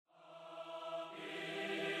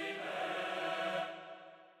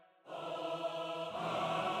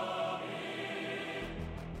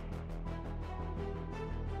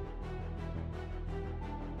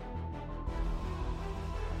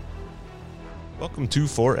Welcome to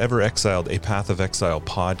Forever Exiled, a Path of Exile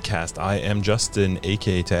podcast. I am Justin,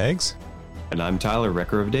 aka Tags. And I'm Tyler,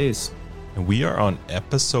 Wrecker of Days. And we are on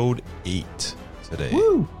episode 8 today.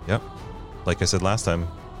 Woo! Yep. Like I said last time,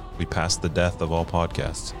 we passed the death of all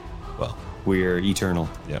podcasts. Well, we're eternal.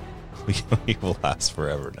 Yep. We will last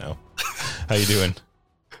forever now. How you doing?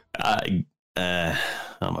 I'm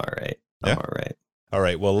all right. I'm all right. All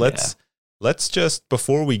right. Well, let's just,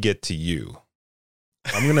 before we get to you,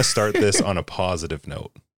 I'm going to start this on a positive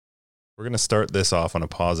note. We're going to start this off on a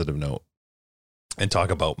positive note and talk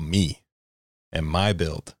about me and my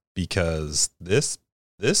build, because this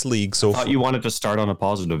league so far. You wanted to start on a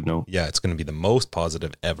positive note. Yeah, it's going to be the most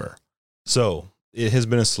positive ever. So it has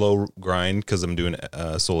been a slow grind because I'm doing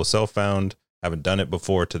solo self-found. Haven't done it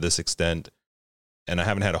before to this extent. And I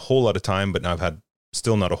haven't had a whole lot of time, but now I've had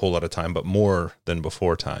still not a whole lot of time, but more than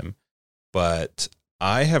before time. But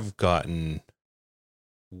I have gotten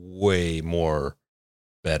way more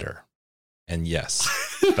better. And yes,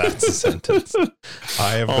 that's the sentence.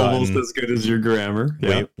 I have almost gotten as good as your grammar.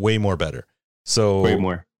 Way more better. So way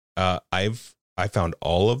more. I found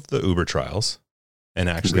all of the Uber trials and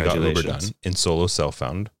actually got Uber done in solo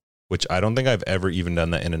self-found, which I don't think I've ever even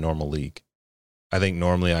done that in a normal league. I think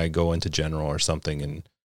normally I go into general or something and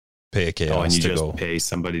pay a chaos and you to just go pay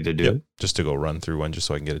somebody to do it? Just to go run through one just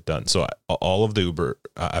so I can get it done. So all of the Uber,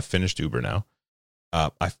 I finished Uber now.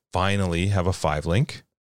 I finally have a 5-link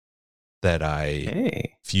that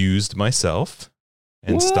I fused myself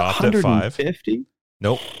and stopped at 5. 150?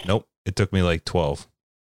 Nope. It took me like 12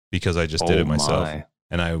 because I just did it myself.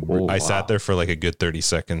 And I sat there for like a good 30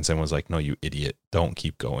 seconds and was like, no, you idiot, don't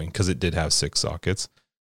keep going. Because it did have 6 sockets.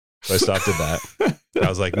 So I stopped at that. I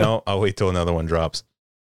was like, no, I'll wait till another one drops.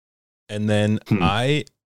 And then I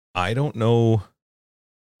don't know.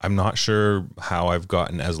 I'm not sure how I've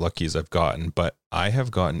gotten as lucky as I've gotten, but I have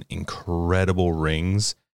gotten incredible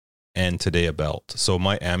rings and today a belt. So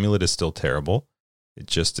my amulet is still terrible.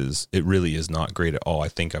 It really is not great at all. I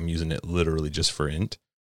think I'm using it literally just for int.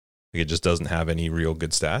 Like it just doesn't have any real good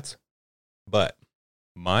stats. But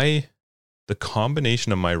the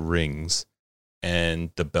combination of my rings and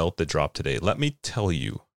the belt that dropped today, let me tell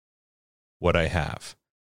you what I have.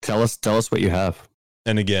 Tell us what you have.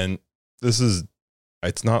 And again,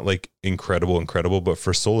 it's not like incredible, but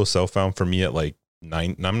for solo self-found, for me at like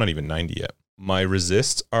 9, I'm not even 90 yet. My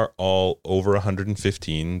resists are all over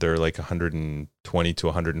 115. They're like 120 to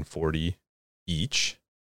 140 each.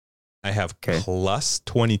 I have plus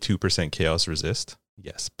 22% chaos resist.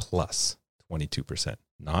 Yes, plus 22%.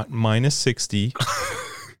 Not minus 60.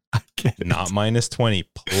 Not minus 20.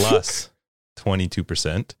 Plus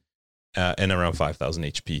 22%. And around 5,000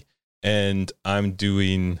 HP. And I'm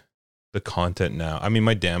doing the content now. I mean,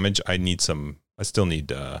 my damage, I still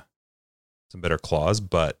need some better claws,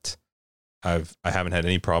 but I haven't had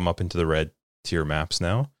any problem up into the red tier maps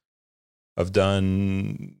now. I've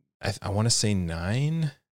done, I want to say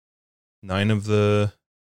 9 of the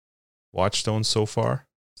Watchstones so far,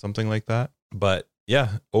 something like that. But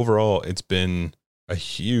yeah, overall, it's been a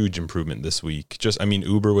huge improvement this week.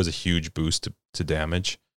 Uber was a huge boost to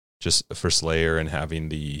damage just for Slayer and having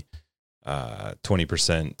the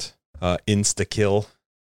 20% insta kill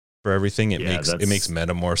for everything. It makes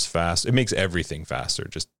metamorphs fast. It makes everything faster.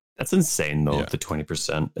 That's insane though. The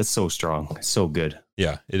 20%. It's so strong. It's so good.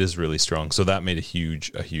 Yeah, it is really strong. So that made a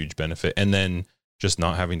huge benefit. And then just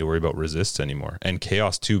not having to worry about resists anymore. And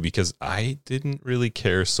chaos too, because I didn't really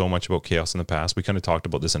care so much about chaos in the past. We kind of talked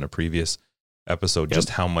about this in a previous episode,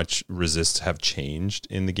 just how much resists have changed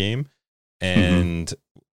in the game. And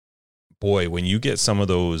boy, when you get some of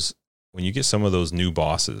those new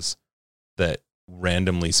bosses that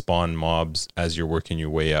randomly spawn mobs as you're working your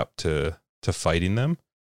way up to fighting them,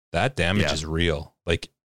 that damage is real. Like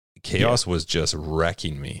chaos was just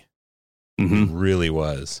wrecking me. It really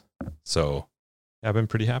was. So I've been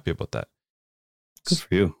pretty happy about that. Good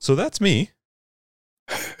for you. So that's me.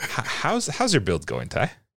 How's your build going,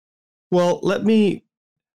 Ty? Well, let me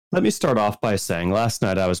start off by saying last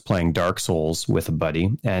night I was playing Dark Souls with a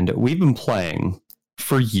buddy, and we've been playing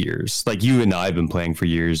for years. Like you and I have been playing for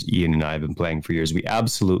years. Ian and I have been playing for years. We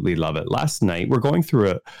absolutely love it. Last night we're going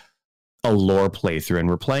through a lore playthrough, and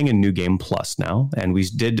we're playing a New Game Plus now. And we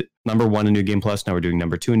did number 1 in New Game Plus. Now we're doing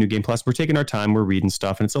number 2 in New Game Plus. We're taking our time. We're reading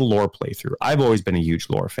stuff, and it's a lore playthrough. I've always been a huge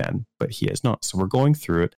lore fan, but he has not. So we're going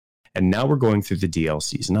through it. And now we're going through the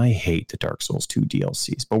DLCs. And I hate the Dark Souls 2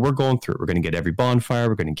 DLCs, but we're going through it. We're going to get every bonfire.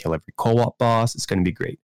 We're going to kill every co-op boss. It's going to be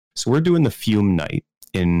great. So we're doing the Fume Night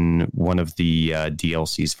in one of the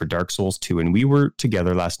DLCs for Dark Souls 2. And we were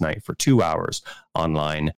together last night for 2 hours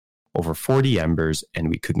online, over 40 embers, and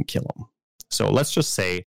we couldn't kill him. So let's just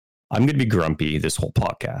say I'm going to be grumpy this whole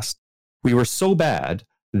podcast. We were so bad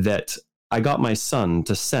that I got my son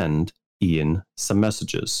to send Ian some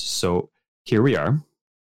messages. So here we are.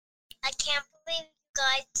 I can't believe you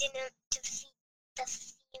guys didn't defeat the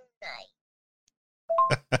Few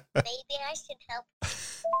Knight. Maybe I should help.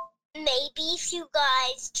 Maybe if you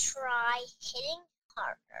guys try hitting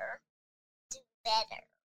harder, do better.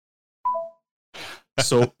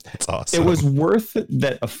 So That's awesome. it was worth it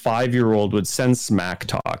that a 5-year-old would send smack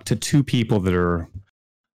talk to two people that are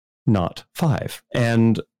not 5.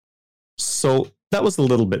 And so that was a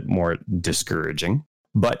little bit more discouraging.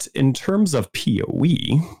 But in terms of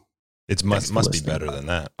PoE, It must be better than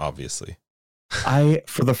that, obviously.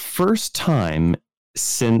 for the first time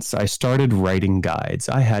since I started writing guides,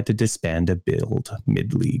 I had to disband a build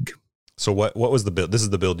mid-league. So what was the build? This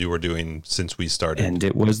is the build you were doing since we started. And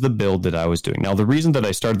it was the build that I was doing. Now, the reason that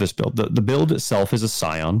I started this build, the build itself is a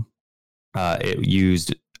Scion. It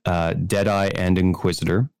used Deadeye and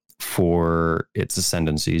Inquisitor for its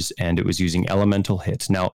ascendancies, and it was using Elemental Hit.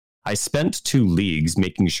 Now, I spent 2 leagues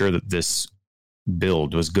making sure that this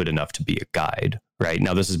build was good enough to be a guide, right?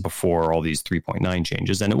 Now, this is before all these 3.9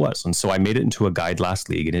 changes, and it was. And so I made it into a guide last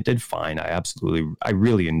league, and it did fine. I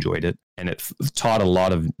really enjoyed it. And it taught a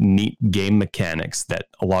lot of neat game mechanics that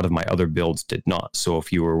a lot of my other builds did not. So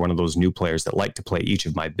if you were one of those new players that like to play each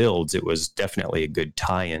of my builds, it was definitely a good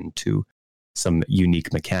tie-in to some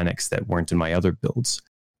unique mechanics that weren't in my other builds.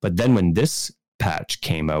 But then when this patch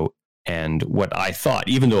came out, and what I thought,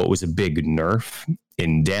 even though it was a big nerf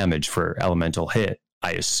in damage for Elemental Hit,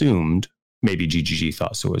 I assumed, maybe GGG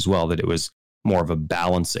thought so as well, that it was more of a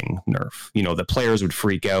balancing nerf. You know, the players would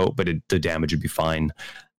freak out, but the damage would be fine.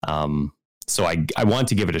 So I want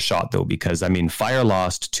to give it a shot, though, because, I mean, Fire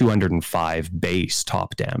lost 205 base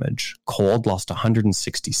top damage. Cold lost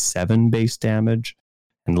 167 base damage.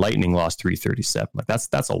 And Lightning lost 337. Like,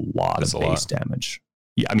 that's a lot of base damage.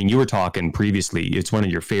 Yeah, I mean, you were talking previously, it's one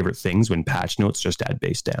of your favorite things when patch notes just add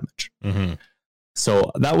base damage. Mm-hmm.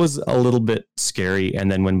 So that was a little bit scary.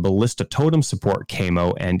 And then when Ballista Totem support came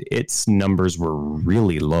out and its numbers were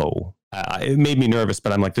really low, it made me nervous,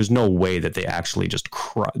 but I'm like, there's no way that they actually just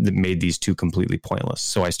made these two completely pointless.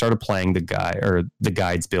 So I started playing the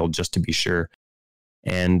guides build just to be sure.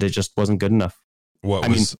 And it just wasn't good enough. I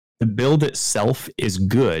mean, the build itself is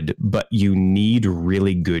good, but you need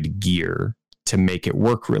really good gear to make it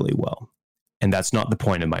work really well. And that's not the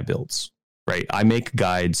point of my builds, right? I make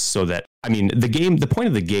guides so that, I mean, the point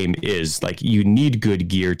of the game is like you need good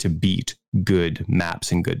gear to beat good maps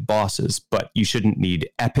and good bosses, but you shouldn't need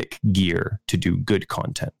epic gear to do good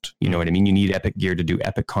content. You know what I mean? You need epic gear to do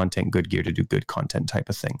epic content, good gear to do good content type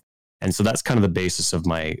of thing. And so that's kind of the basis of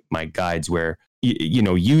my guides, where, you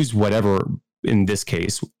know, use whatever, in this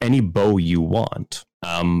case, any bow you want.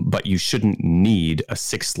 But you shouldn't need a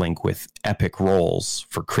 6-link with epic rolls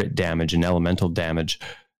for crit damage and elemental damage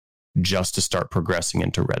just to start progressing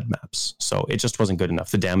into red maps. So it just wasn't good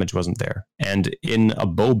enough. The damage wasn't there. And in a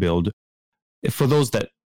bow build, for those that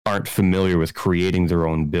aren't familiar with creating their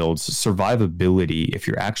own builds, survivability, if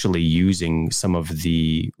you're actually using some of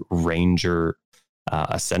the ranger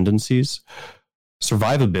ascendancies,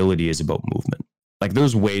 survivability is about movement. Like,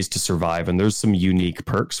 there's ways to survive, and there's some unique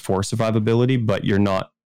perks for survivability, but you're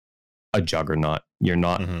not a juggernaut. You're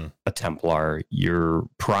not a Templar. Your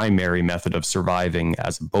primary method of surviving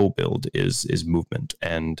as a bow build is movement.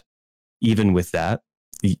 And even with that,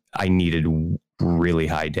 I needed really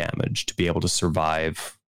high damage to be able to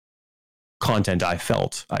survive content I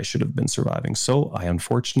felt I should have been surviving. So I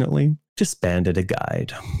unfortunately disbanded a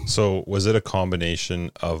guide. So was it a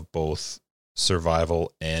combination of both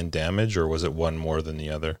survival and damage, or was it one more than the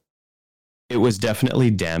other? It was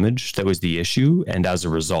definitely damage that was the issue, and as a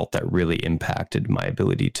result, that really impacted my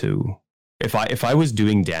ability to. If I was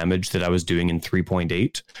doing damage that I was doing in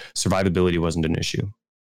 3.8, survivability wasn't an issue.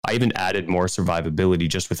 I even added more survivability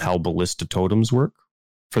just with how Ballista Totems work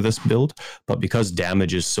for this build, but because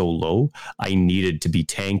damage is so low, I needed to be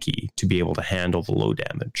tanky to be able to handle the low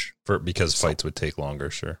damage. Because fights would take longer,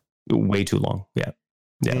 sure. Way too long, yeah.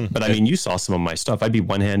 Yeah, but I mean, you saw some of my stuff. I'd be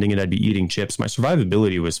one-handing it. I'd be eating chips. My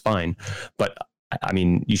survivability was fine. But, I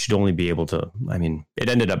mean, you should only be able to... I mean, it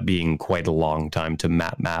ended up being quite a long time to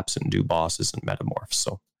map maps and do bosses and metamorphs.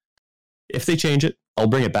 So if they change it, I'll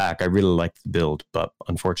bring it back. I really like the build, but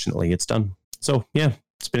unfortunately, it's done. So, yeah,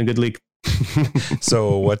 it's been a good league.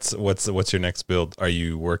 So what's your next build? Are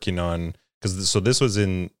you working on... Because this was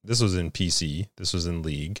in PC. This was in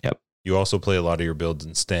League. Yep. You also play a lot of your builds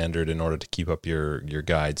in Standard in order to keep up your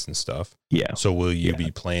guides and stuff. Yeah. So will you be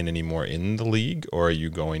playing any more in the League, or are you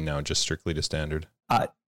going now just strictly to Standard?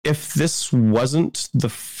 If this wasn't the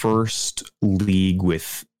first League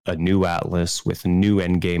with a new atlas with new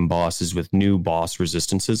endgame bosses, with new boss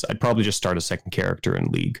resistances, I'd probably just start a second character in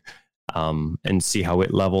League and see how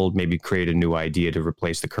it leveled, maybe create a new idea to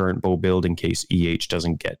replace the current bow build in case EH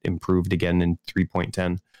doesn't get improved again in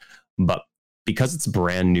 3.10. But because it's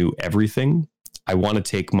brand new everything, I want to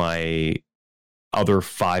take my other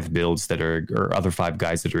 5 builds that are, or other 5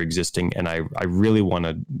 guys that are existing, and I really want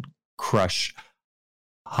to crush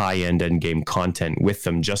high-end endgame content with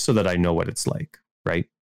them just so that I know what it's like, right?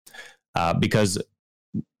 Because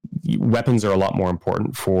weapons are a lot more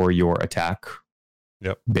important for your attack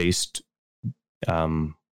based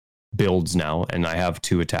builds now, and I have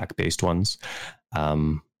 2 attack based ones.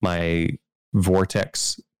 My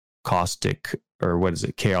Vortex Caustic, or what is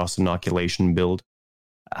it, Chaos Inoculation build,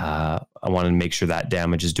 I want to make sure that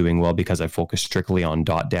damage is doing well because I focus strictly on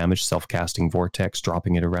dot damage, self-casting Vortex,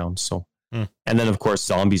 dropping it around. So, and then of course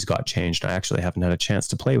zombies got changed. I actually haven't had a chance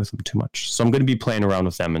to play with them too much, so I'm going to be playing around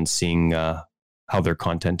with them and seeing how their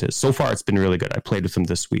content is. So far, it's been really good. I played with them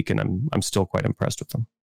this week, and I'm still quite impressed with them.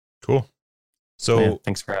 Cool. So yeah,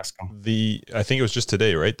 thanks for asking. I think it was just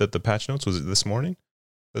today, right? That the patch notes, was it this morning?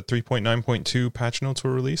 The 3.9.2 patch notes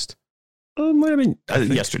were released? I mean,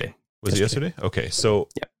 yesterday. Was it yesterday? Okay. So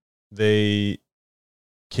they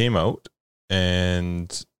came out,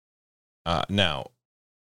 and now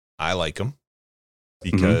I like them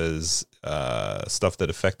because stuff that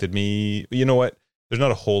affected me, you know what? There's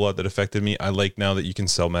not a whole lot that affected me. I like now that you can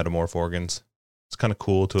sell metamorph organs. It's kind of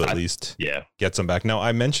cool to at least get some back. Now,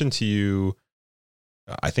 I mentioned to you,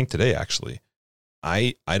 I think today actually,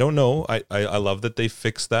 I don't know. I love that they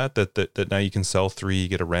fixed that now you can sell 3, you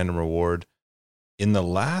get a random reward. In the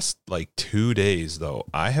last like 2 days though,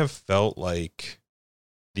 I have felt like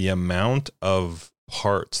the amount of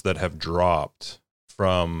parts that have dropped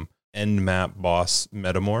from end map boss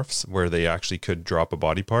metamorphs where they actually could drop a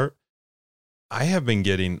body part, I have been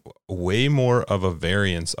getting way more of a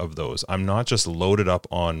variance of those. I'm not just loaded up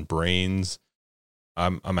on brains.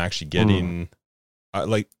 I'm actually getting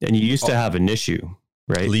and you used to have an issue,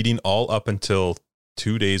 right? Leading all up until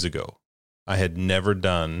 2 days ago, I had never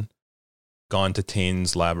gone to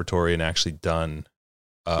Tane's laboratory and actually done.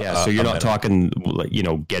 So you're not talking,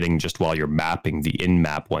 getting just while you're mapping the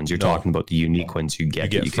in-map ones. You're talking about the unique ones you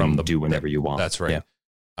get that you can do whenever you want. That's right.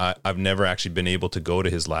 Yeah. I've never actually been able to go to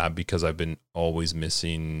his lab because I've been always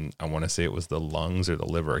missing. I want to say it was the lungs or the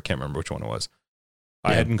liver. I can't remember which one it was.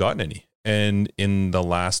 I hadn't gotten any. And in the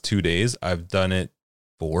last 2 days, I've done it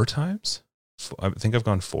 4 times. I think I've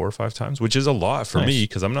gone 4 or 5 times, which is a lot for me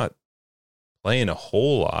because I'm not playing a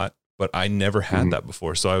whole lot. But I never had that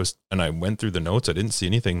before. So I went through the notes. I didn't see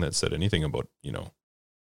anything that said anything about,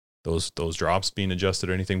 those drops being adjusted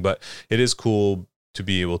or anything. But it is cool to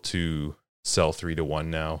be able to sell 3 to 1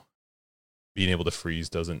 now. Being able to freeze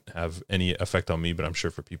doesn't have any effect on me, but I'm sure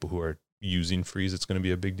for people who are using freeze, it's going to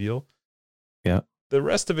be a big deal. Yeah. The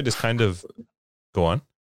rest of it is kind of, go on.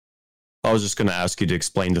 I was just going to ask you to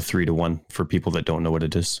explain the 3 to 1 for people that don't know what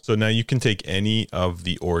it is. So now you can take any of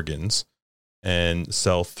the organs and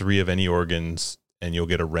sell 3 of any organs, and you'll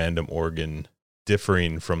get a random organ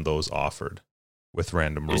differing from those offered with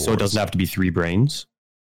random rewards. So it doesn't have to be 3 brains?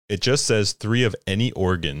 It just says 3 of any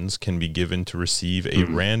organs can be given to receive a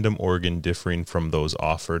random organ differing from those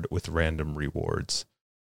offered with random rewards.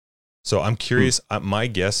 So I'm curious. My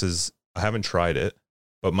guess is, I haven't tried it,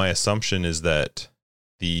 but my assumption is that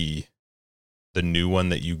the new one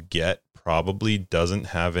that you get probably doesn't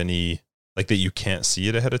have any, like, that you can't see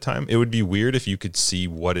it ahead of time. It would be weird if you could see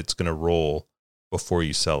what it's going to roll before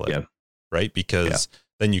you sell it, right? Because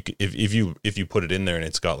then you, if you put it in there and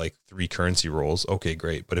it's got like 3 currency rolls, okay,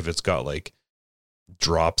 great. But if it's got like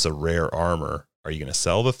drops of rare armor, are you going to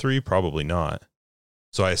sell the 3? Probably not.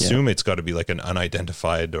 So I assume it's got to be like an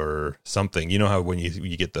unidentified or something. You know how when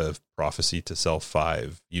you get the prophecy to sell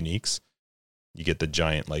 5 uniques, you get the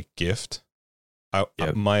giant like gift.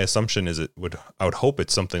 My assumption is I would hope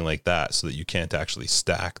it's something like that so that you can't actually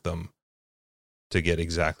stack them to get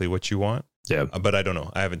exactly what you want. Yeah. But I don't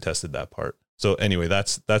know. I haven't tested that part. So anyway,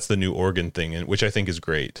 that's the new organ thing, which I think is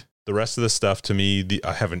great. The rest of the stuff, to me,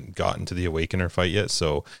 I haven't gotten to the Awakener fight yet.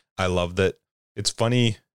 So I love that. It's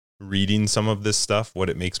funny reading some of this stuff. What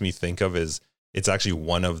it makes me think of is it's actually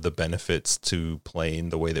one of the benefits to playing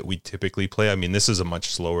the way that we typically play. I mean, this is a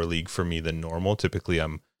much slower league for me than normal. Typically,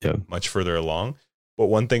 I'm much further along. But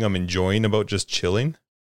one thing I'm enjoying about just chilling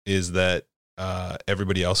is that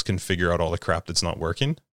everybody else can figure out all the crap that's not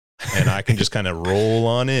working. And I can just kind of roll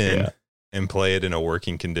on in and play it in a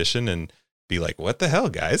working condition and be like, what the hell,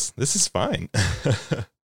 guys? This is fine.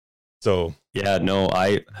 So,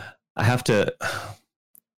 I have to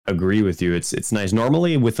agree with you. It's nice.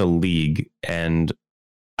 Normally with a league, and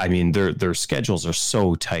I mean, their schedules are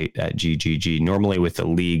so tight at GGG. Normally with the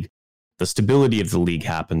league, the stability of the league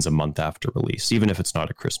happens a month after release, even if it's not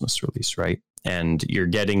a Christmas release, right? And you're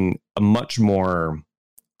getting a much more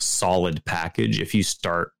solid package if you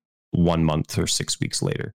start 1 month or 6 weeks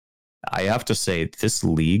later. I have to say, this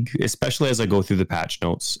league, especially as I go through the patch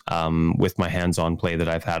notes, with my hands-on play that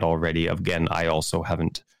I've had already, again, I also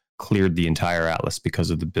haven't cleared the entire Atlas because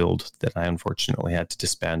of the build that I unfortunately had to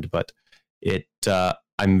disband, but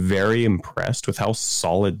I'm very impressed with how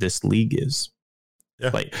solid this league is.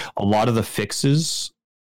 Yeah. Like, a lot of the fixes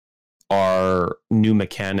are new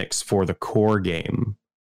mechanics for the core game,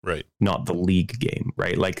 right? Not the league game,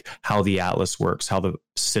 right? Like how the Atlas works, how the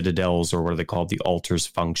Citadels, or what are they called, the altars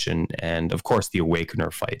function, and of course the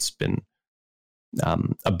Awakener fight's been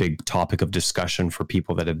a big topic of discussion for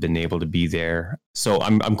people that have been able to be there. So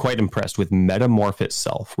I'm quite impressed with Metamorph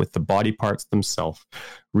itself, with the body parts themselves.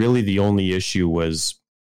 Really, the only issue was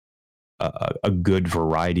a good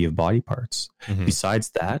variety of body parts. Mm-hmm.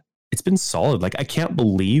 Besides that, it's been solid. Like, I can't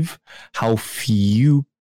believe how few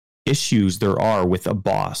issues there are with a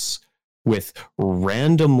boss with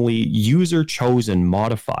randomly user chosen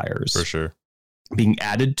modifiers For sure. being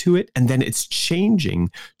added to it, and then it's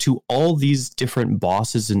changing to all these different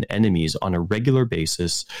bosses and enemies on a regular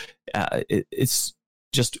basis. It's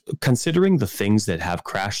just, considering the things that have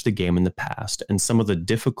crashed the game in the past and some of the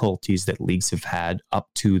difficulties that leagues have had up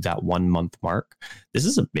to that 1 month mark, this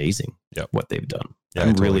is amazing. Yep. What they've done. Yeah, I'm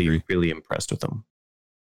I totally really, agree. really impressed with them.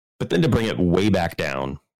 But then to bring it way back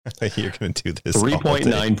down, You're going to do this. all day.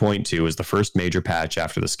 3.9.2 is the first major patch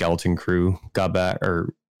after the Skeleton Crew got back,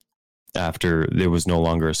 or after there was no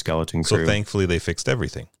longer a Skeleton Crew. So thankfully they fixed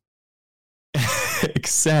everything.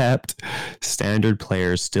 Except standard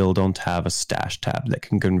players still don't have a stash tab that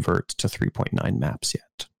can convert to 3.9 maps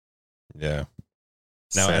yet. Yeah.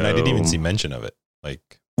 Now, and I didn't even see mention of it.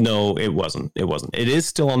 Like, No, it wasn't. It is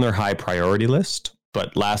still on their high priority list,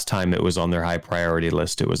 but last time it was on their high priority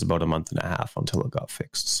list, it was about a month and a half until it got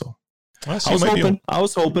fixed. So well, so I was you might be hoping. I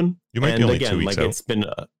was hoping. You might be And only again, 2 weeks like, out.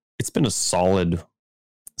 it's been a solid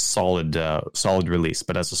release.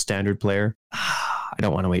 But as a standard player, I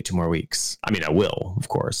don't want to wait 2 more weeks. I mean, I will, of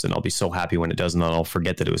course, and I'll be so happy when it does, and then I'll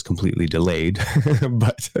forget that it was completely delayed.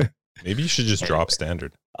 But Maybe you should just drop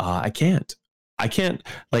standard. I can't.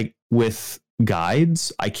 Like, with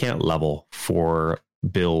guides, I can't level for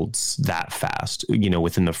builds that fast,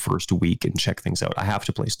 within the first week and check things out. I have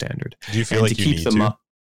to play standard. Do you feel And like you need to?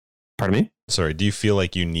 Pardon me? Sorry. Do you feel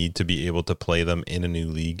like you need to be able to play them in a new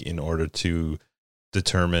league in order to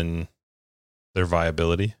determine their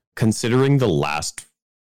viability? Considering the last,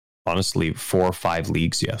 honestly, 4 or 5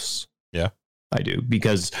 leagues, yes. Yeah. I do,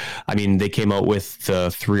 because I mean, they came out with the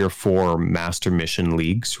 3 or 4 master mission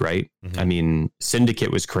leagues, right? Mhm. I mean, Syndicate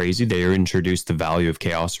was crazy. They introduced the value of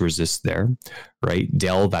chaos resist there, right?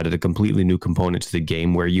 Delve added a completely new component to the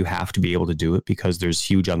game where you have to be able to do it because there's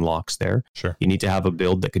huge unlocks there. Sure. You need to have a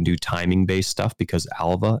build that can do timing based stuff because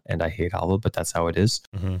Alva, and I hate Alva, but that's how it is.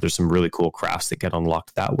 Mhm. There's some really cool crafts that get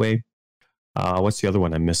unlocked that way. What's the other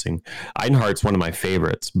one I'm missing? Einhardt's one of my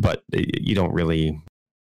favorites, but you don't really...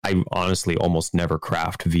 I honestly almost never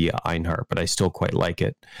craft via Einhardt, but I still quite like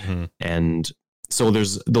it. Mhm. And so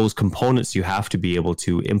there's those components you have to be able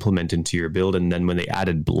to implement into your build. And then when they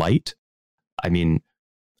added Blight, I mean,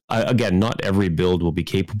 again, not every build will be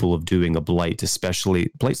capable of doing a Blight,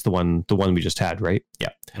 especially Blight's the one we just had, right?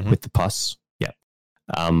 Yeah. Mhm. With the pus. Yeah.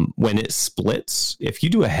 When it splits, if you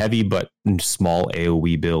do a heavy but small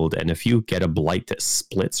AoE build, and if you get a Blight that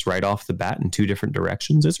splits right off the bat in 2 different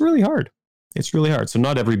directions, it's really hard. It's really hard. So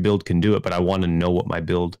not every build can do it, but I want to know what my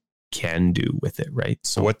build can do with it, right?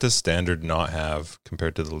 So what does standard not have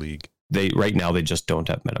compared to the league? Right now they just don't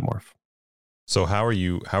have Metamorph. So how are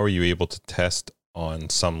you able to test on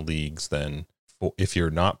some leagues then? If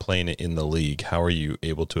you're not playing it in the league, how are you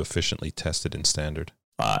able to efficiently test it in standard?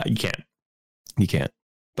 You can't.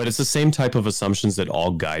 But it's the same type of assumptions that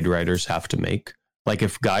all guide writers have to make. Like,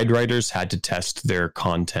 if guide writers had to test their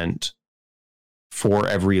content for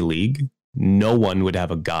every league, no one would have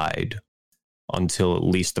a guide until at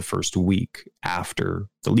least the first week after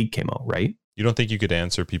the league came out, right? You don't think you could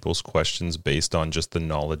answer people's questions based on just the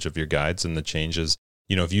knowledge of your guides and the changes?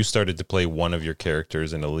 If you started to play one of your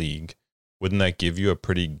characters in a league, wouldn't that give you a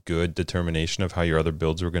pretty good determination of how your other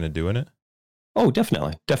builds were going to do in it? Oh,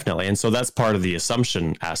 definitely. And so that's part of the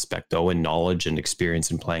assumption aspect, though, and knowledge and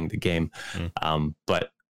experience in playing the game.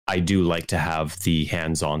 But I do like to have the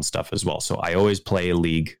hands-on stuff as well. So I always play a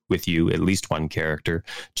league with you, at least one character,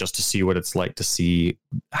 just to see what it's like, to see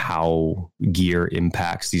how gear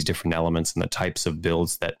impacts these different elements and the types of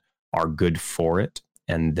builds that are good for it.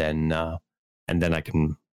 And then I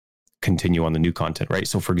can continue on the new content, right?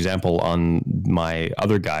 So for example, on my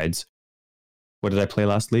other guides, what did I play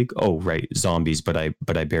last league? Oh, right, zombies, but I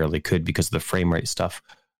barely could because of the frame rate stuff.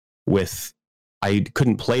 I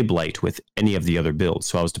couldn't play Blight with any of the other builds,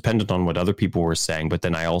 so I was dependent on what other people were saying, but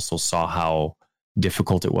then I also saw how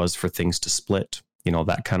difficult it was for things to split,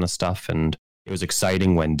 that kind of stuff. And it was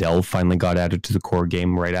exciting when Delve finally got added to the core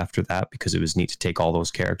game right after that, because it was neat to take all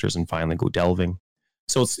those characters and finally go delving.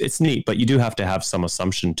 So it's neat, but you do have to have some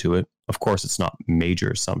assumption to it. Of course, it's not major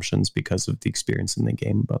assumptions because of the experience in the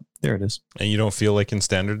game, but there it is. And you don't feel like in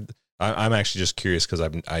standard, I'm actually just curious because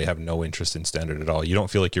I have no interest in standard at all. You don't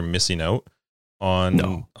feel like you're missing out on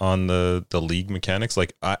the league mechanics?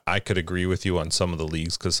 Like I could agree with you on some of the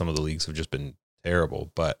leagues because some of the leagues have just been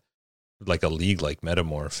terrible, but like a league like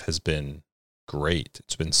Metamorph has been great.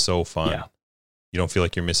 It's been so fun. Yeah. You don't feel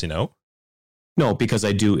like you're missing out? No, because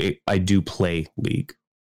I do play League,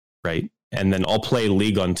 right? And then I'll play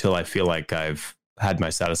League until I feel like I've had my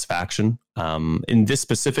satisfaction. In this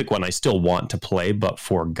specific one, I still want to play, but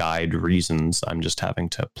for guide reasons, I'm just having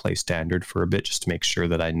to play standard for a bit just to make sure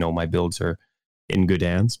that I know my builds are in good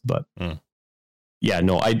hands. But yeah,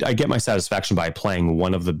 no, I get my satisfaction by playing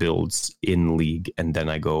one of the builds in League, and then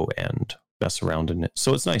I go and mess around in it.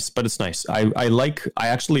 So it's nice, but it's nice. I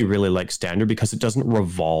actually really like standard because it doesn't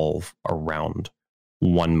revolve around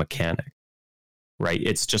one mechanic, right?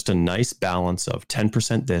 It's just a nice balance of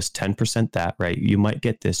 10% this, 10% that, right? You might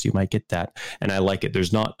get this, you might get that. And I like it.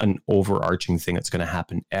 There's not an overarching thing that's going to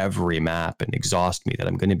happen every map and exhaust me that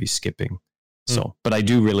I'm going to be skipping. So, but I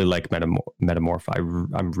do really like Metamorph.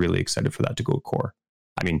 I'm really excited for that to go core.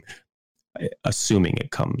 I mean, assuming it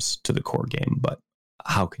comes to the core game, but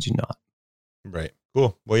how could you not? Right.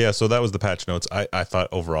 Cool. Well, yeah, so that was the patch notes. I thought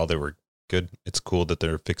overall they were good. It's cool that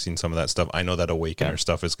they're fixing some of that stuff. I know that Awakener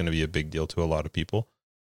stuff is going to be a big deal to a lot of people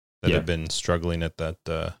that have been struggling at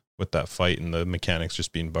that with that fight and the mechanics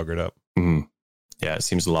just being buggered up. Mm-hmm. Yeah, it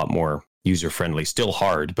seems a lot more user-friendly. Still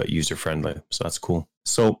hard, but user-friendly. So that's cool.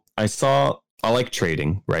 So I like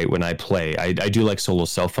trading, right? When I play, I do like solo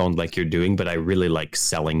self-found like you're doing, but I really like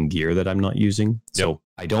selling gear that I'm not using. So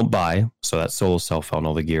I don't buy. So that's solo self-found,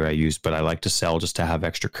 all the gear I use, but I like to sell just to have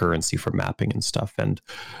extra currency for mapping and stuff. And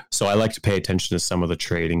so I like to pay attention to some of the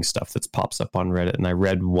trading stuff that pops up on Reddit. And I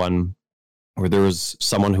read one where there was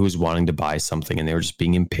someone who was wanting to buy something and they were just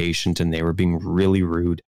being impatient and they were being really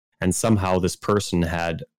rude. And somehow this person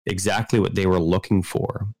had exactly what they were looking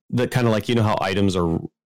for. That kind of like, how items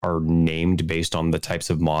are named based on the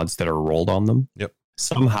types of mods that are rolled on them. Yep.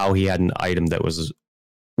 Somehow he had an item that was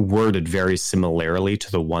worded very similarly to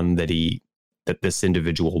the one that this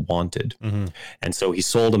individual wanted. Mm-hmm. And so he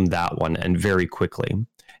sold him that one, and very quickly,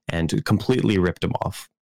 and completely ripped him off.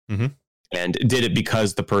 Mm-hmm. And did it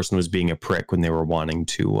because the person was being a prick when they were wanting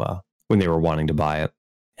to buy it.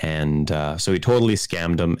 And so he totally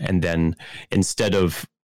scammed him. And then instead of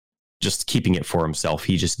just keeping it for himself,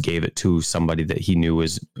 he just gave it to somebody that he knew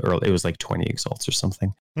it was like 20 exalts or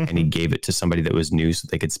something. Mm-hmm. And he gave it to somebody that was new so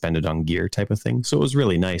they could spend it on gear type of thing. So it was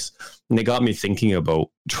really nice. And it got me thinking about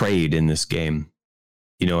trade in this game.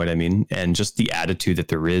 You know what I mean? And just the attitude that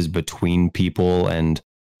there is between people. And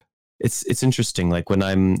it's interesting. Like when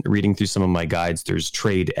I'm reading through some of my guides, there's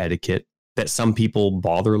trade etiquette that some people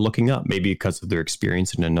bother looking up, maybe because of their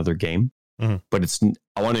experience in another game. Mm-hmm. But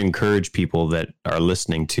I want to encourage people that are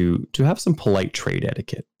listening to have some polite trade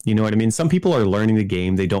etiquette. You know what I mean? Some people are learning the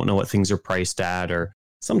game. They don't know what things are priced at, or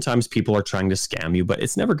sometimes people are trying to scam you, but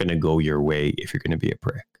it's never going to go your way if you're going to be a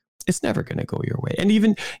prick. It's never going to go your way. And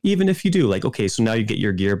even if you do, like, okay, so now you get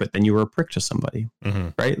your gear, but then you were a prick to somebody, mm-hmm.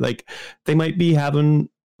 right? Like they might be having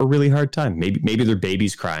a really hard time. Maybe their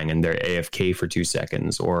baby's crying and they're AFK for 2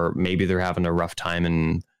 seconds, or maybe they're having a rough time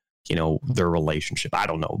in their relationship. I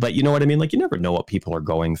don't know. But you know what I mean? Like you never know what people are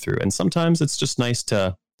going through. And sometimes it's just nice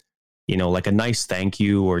to, like a nice thank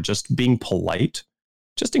you or just being polite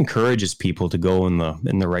just encourages people to go in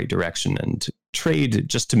the right direction. And trade,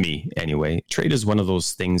 just to me anyway, trade is one of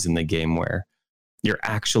those things in the game where you're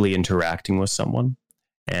actually interacting with someone.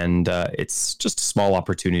 And it's just a small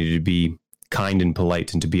opportunity to be kind and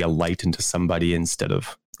polite and to be a light into somebody instead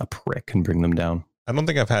of a prick and bring them down. I don't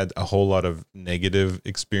think I've had a whole lot of negative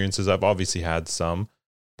experiences. I've obviously had some,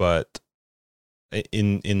 but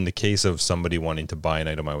in the case of somebody wanting to buy an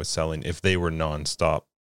item I was selling, if they were nonstop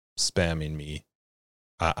spamming me,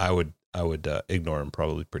 I would ignore them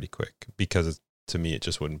probably pretty quick, because to me it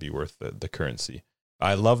just wouldn't be worth the currency.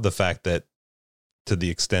 I love the fact that to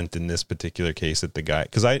the extent in this particular case that the guy,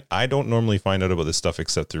 because I don't normally find out about this stuff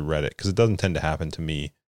except through Reddit, because it doesn't tend to happen to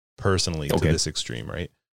me personally to this extreme,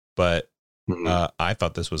 right? But I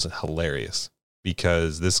thought this was hilarious,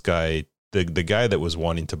 because this guy the guy that was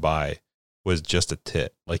wanting to buy was just a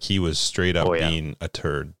tit. Like he was straight up being a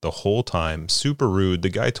turd the whole time. Super rude. The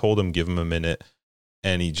guy told him, give him a minute,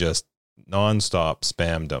 and he just nonstop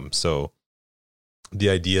spammed him. So the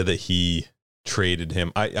idea that he traded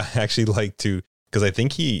him, I actually like to, because I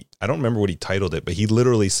think I don't remember what he titled it, but he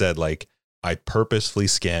literally said like, I purposefully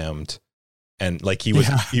scammed. And like he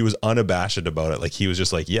was unabashed about it. Like he was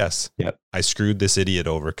just like, yes, I screwed this idiot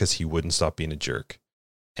over because he wouldn't stop being a jerk.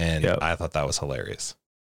 And I thought that was hilarious.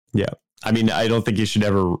 Yeah. I mean, I don't think you should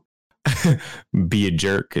ever be a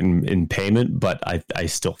jerk in payment, but I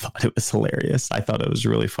still thought it was hilarious. I thought it was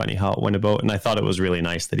really funny how it went about. And I thought it was really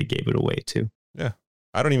nice that he gave it away too. Yeah.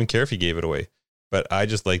 I don't even care if he gave it away, but I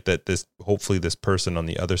just like that hopefully this person on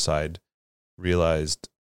the other side realized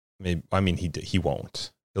he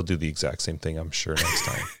won't. He'll do the exact same thing, I'm sure, next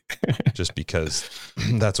time. Just because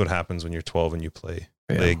that's what happens when you're 12 and you play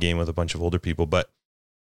a game with a bunch of older people. But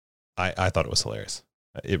I thought it was hilarious.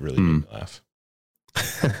 It really made me laugh.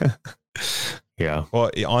 Yeah. Well,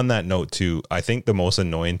 on that note, too, I think the most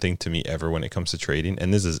annoying thing to me ever when it comes to trading,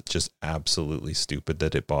 and this is just absolutely stupid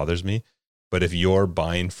that it bothers me, but if you're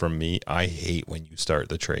buying from me, I hate when you start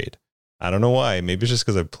the trade. I don't know why. Maybe it's just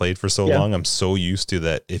because I've played for so long. I'm so used to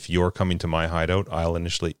that. If you're coming to my hideout, I'll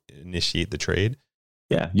initiate the trade.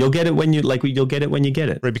 Yeah, you'll get it when you get it when you get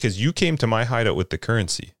it. Right, because you came to my hideout with the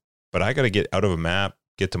currency, but I got to get out of a map,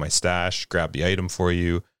 get to my stash, grab the item for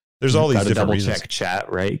you. There's all these different reasons. Check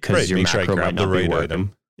chat, right? Because your macro sure I grab might not the right be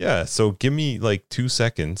item. Yeah, so give me like 2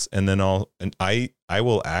 seconds, and then I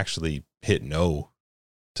will actually hit no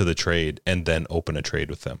to the trade and then open a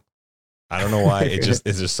trade with them. I don't know why. It's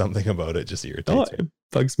just something about it just irritates me. It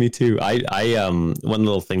bugs me too. I one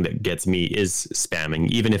little thing that gets me is spamming,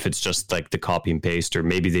 even if it's just like the copy and paste, or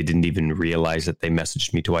maybe they didn't even realize that they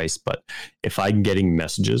messaged me twice. But if I'm getting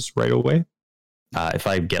messages right away, if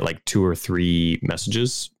I get like 2 or 3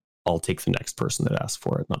 messages, I'll take the next person that asks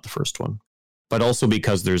for it, not the first one. But also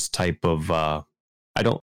because there's type of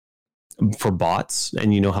for bots,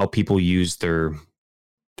 and you know how people use their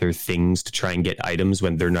things to try and get items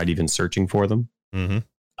when they're not even searching for them. Mm-hmm.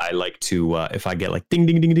 I like to, if I get like ding,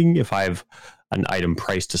 ding, ding, ding, if I have an item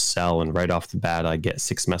priced to sell and right off the bat, I get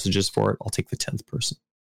 6 messages for it, I'll take the 10th person.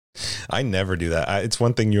 I never do that. It's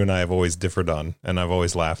one thing you and I have always differed on, and I've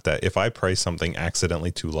always laughed at. If I price something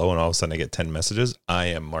accidentally too low and all of a sudden I get 10 messages, I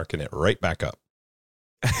am marking it right back up.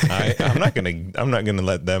 I'm not gonna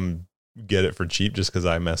let them get it for cheap just because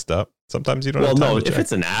I messed up. Sometimes you don't have time to check. If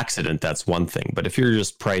it's an accident, that's one thing. But if you're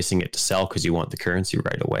just pricing it to sell because you want the currency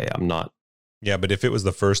right away, I'm not. Yeah, but if it was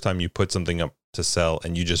the first time you put something up to sell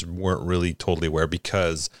and you just weren't really totally aware,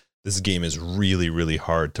 because this game is really, really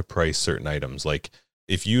hard to price certain items. Like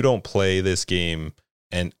if you don't play this game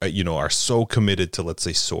and are so committed to, let's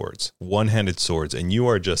say, swords, one-handed swords, and you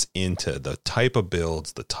are just into the type of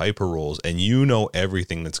builds, the type of rolls, and you know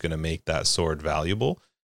everything that's going to make that sword valuable.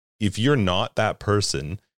 If you're not that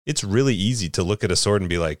person, it's really easy to look at a sword and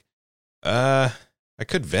be like, I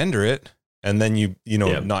could vendor it. And then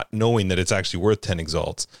not knowing that it's actually worth 10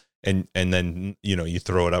 exalts. And then, you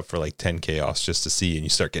throw it up for like 10 chaos just to see, and you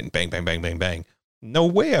start getting bang, bang, bang, bang, bang. No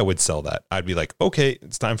way I would sell that. I'd be like, okay,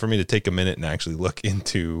 it's time for me to take a minute and actually look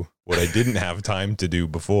into what I didn't have time to do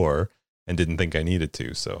before and didn't think I needed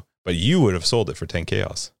to. So, but you would have sold it for 10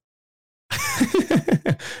 chaos.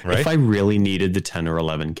 Right? If I really needed the 10 or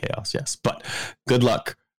 11 chaos, yes. But good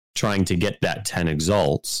luck trying to get that 10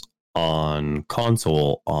 exalts on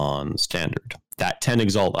console on standard. That 10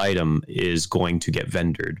 exalt item is going to get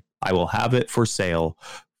vendored. I will have it for sale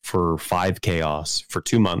for 5 chaos for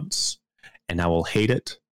 2 months, and I will hate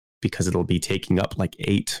it because it'll be taking up like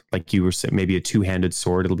 8, like you were saying, maybe a 2-handed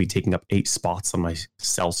sword. It'll be taking up 8 spots on my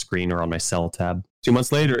sell screen or on my sell tab. 2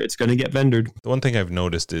 months later, it's going to get vendored. The one thing I've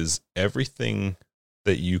noticed is everything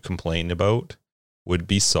that you complain about would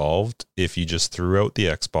be solved if you just threw out the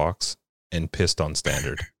Xbox and pissed on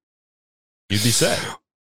standard. You'd be set.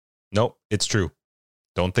 Nope, it's true.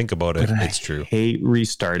 Don't think about it. It's true. I hate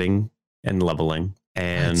restarting and leveling.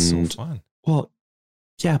 And it's so fun. Well,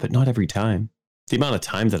 yeah, but not every time. The amount of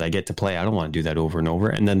time that I get to play, I don't want to do that over and over.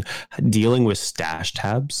 And then dealing with stash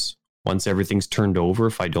tabs once everything's turned over,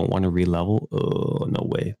 if I don't want to re-level, oh, no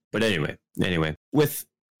way. But anyway, with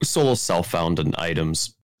solo self-found and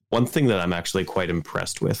items, one thing that I'm actually quite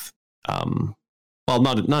impressed with, well,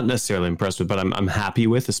 not necessarily impressed with, but I'm happy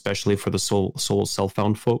with, especially for the solo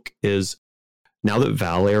self-found folk, is now that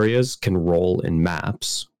Val areas can roll in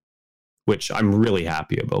maps, which I'm really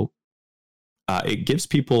happy about. It gives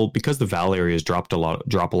people, because the Val areas drop a lot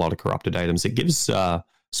of corrupted items, it gives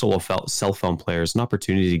solo cell phone players an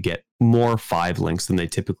opportunity to get more 5 links than they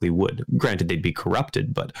typically would. Granted, they'd be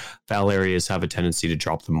corrupted, but Valerias have a tendency to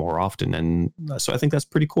drop them more often. And so I think that's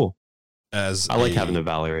pretty cool. I like having the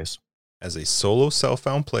Valerias. As a solo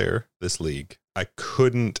cell-found player, this league, I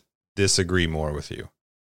couldn't disagree more with you.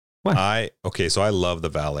 What? So I love the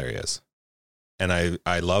Valerias. And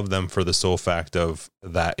I love them for the sole fact of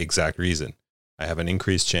that exact reason. I have an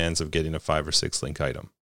increased chance of getting a 5 or 6 link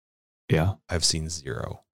item. Yeah. I've seen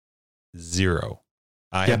zero.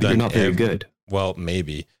 But you're not very good. Well,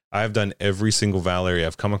 maybe. I've done every single Valeria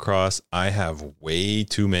I've come across. I have way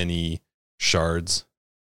too many shards.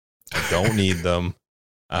 I don't need them.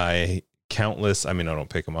 I don't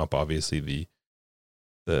pick them up, obviously,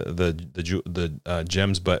 the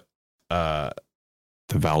gems, but the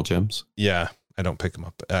Val gems. Yeah, I don't pick them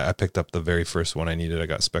up. I picked up the very first one I needed. I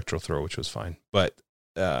got Spectral Throw, which was fine. But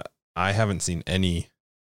I haven't seen any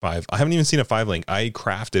 5. I haven't even seen a 5 link. I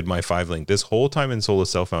crafted my 5 link this whole time in Solo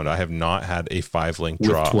Self-Found. I have not had a 5 link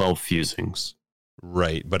drop. With 12 fusings.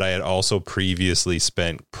 Right, but I had also previously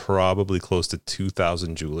spent probably close to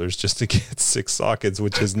 2,000 jewelers just to get 6 sockets,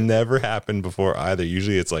 which has never happened before either.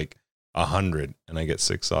 Usually it's like 100 and I get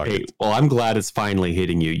 6 sockets. Hey, well, I'm glad it's finally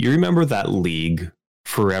hitting you. You remember that league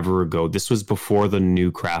forever ago? This was before the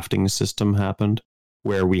new crafting system happened,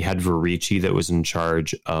 where we had Verici that was in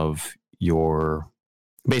charge of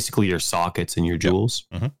basically your sockets and your jewels.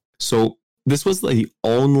 Yep. Mm-hmm. So this was the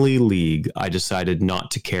only league I decided not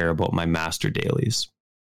to care about my master dailies.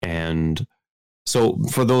 And so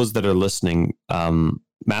for those that are listening,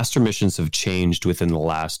 master missions have changed within the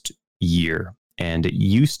last year. And it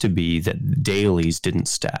used to be that dailies didn't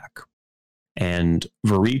stack. And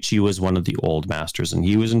Verici was one of the old masters, and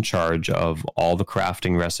he was in charge of all the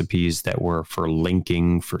crafting recipes that were for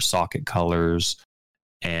linking, for socket colors.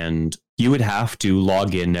 And you would have to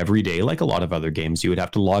log in every day, like a lot of other games. You would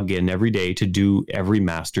have to log in every day to do every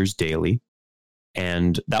master's daily.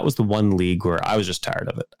 And that was the one league where I was just tired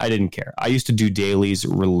of it. I didn't care. I used to do dailies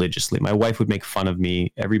religiously. My wife would make fun of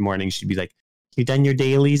me every morning. She'd be like, "You done your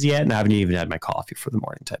dailies yet?" And I haven't even had my coffee for the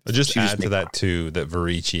morning type. But just add to that too, that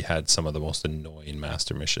Verici had some of the most annoying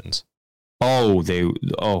master missions. Oh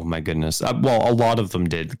my goodness. Well, a lot of them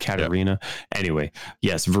did. Katarina. Yep. Anyway,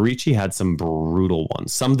 yes, Verici had some brutal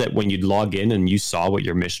ones. Some that when you'd log in and you saw what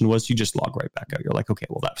your mission was, you just log right back out. You're like, okay,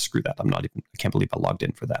 well, screw that. I can't believe I logged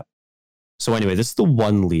in for that. So anyway, this is the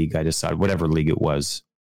one league I decided, whatever league it was.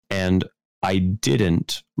 And I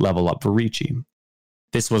didn't level up Verici.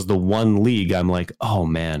 This was the one league I'm like, oh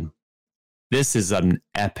man, this is an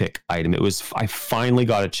epic item. I finally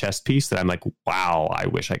got a chest piece that I'm like, wow, I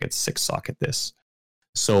wish I could 6 socket this.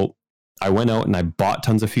 So I went out and I bought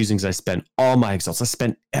tons of fusings. I spent all my exalts. I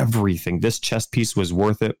spent everything. This chest piece was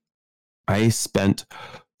worth it. I spent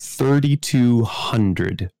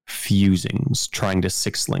 3,200 fusings trying to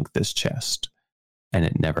 6 link this chest. And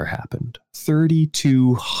it never happened.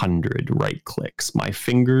 3,200 right clicks. My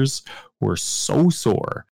fingers were so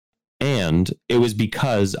sore. And it was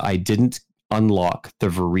because I didn't unlock the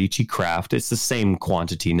Verici craft. It's the same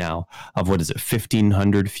quantity now of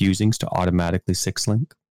 1,500 fusings to automatically 6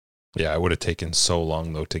 link. Yeah, it would have taken so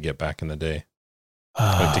long though to get back in the day.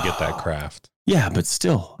 Like to get that craft. Yeah, but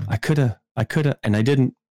still, I could have, and I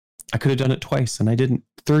didn't. I could have done it twice, and I didn't.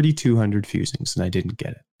 3,200 fusings, and I didn't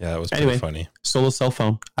get it. Yeah, that was pretty funny. Solo cell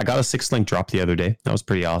phone. I got a 6 link drop the other day. That was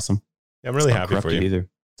pretty awesome. Yeah, I'm really happy for you. Either.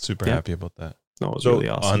 Super happy about that. No, it was really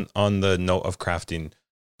awesome. On the note of crafting,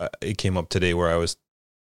 it came up today where I was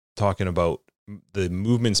talking about the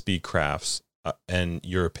movement speed crafts and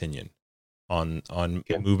your opinion on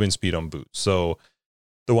movement speed on boots. So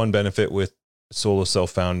the one benefit with Solo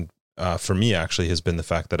Self-Found for me actually has been the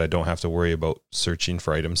fact that I don't have to worry about searching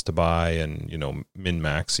for items to buy and,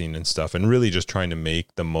 min-maxing and stuff, and really just trying to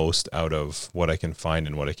make the most out of what I can find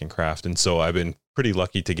and what I can craft. And so I've been pretty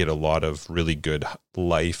lucky to get a lot of really good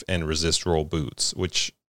life and resist roll boots,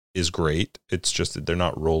 which is great. It's just that they're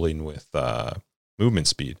not rolling with movement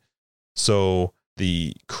speed. So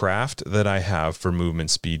the craft that I have for movement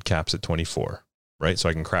speed caps at 24, right? So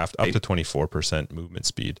I can craft up to 24% movement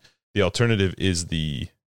speed. The alternative is the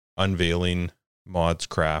Unveiling mods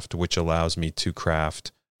craft, which allows me to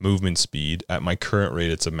craft movement speed. At my current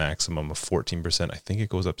rate, it's a maximum of 14%. I think it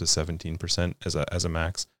goes up to 17% as a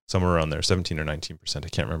max, somewhere around there, 17 or 19%. I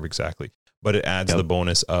can't remember exactly, but it adds the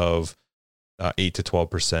bonus of 8 to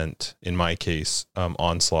 12% in my case,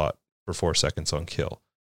 onslaught for 4 seconds on kill.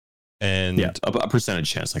 And a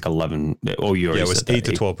percentage chance, like 11. Oh, you already it was said 8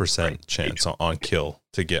 to 12% chance on kill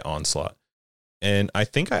to get onslaught. And I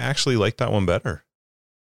think I actually like that one better.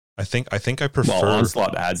 I think I prefer. Well,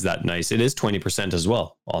 onslaught adds that nice. It is 20% as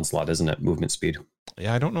well. Onslaught, isn't it? Movement speed.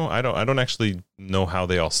 Yeah, I don't know. I don't actually know how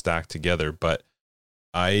they all stack together, but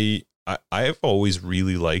I've always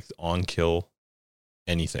really liked on kill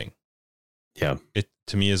anything. Yeah. It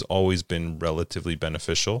to me has always been relatively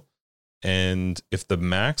beneficial. And if the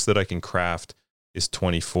max that I can craft is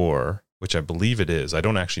 24, which I believe it is, I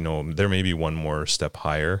don't actually know. There may be one more step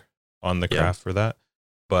higher on the craft for that.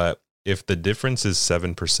 But if the difference is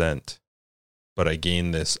 7%, but I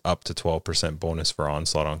gain this up to 12% bonus for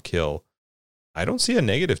onslaught on kill, I don't see a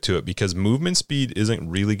negative to it, because movement speed isn't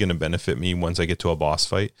really going to benefit me once I get to a boss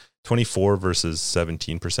fight. 24 versus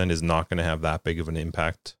 17% is not going to have that big of an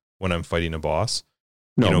impact when I'm fighting a boss.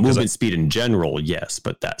 No, movement speed in general, yes,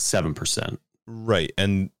 but that 7%. Right.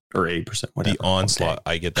 And or 8%, whatever. The onslaught,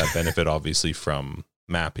 I get that benefit obviously from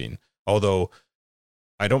mapping. Although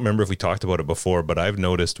I don't remember if we talked about it before, but I've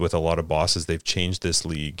noticed with a lot of bosses, they've changed this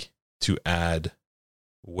league to add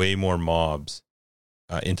way more mobs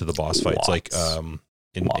into the boss fights. Like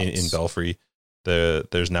in Belfry,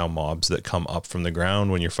 there's now mobs that come up from the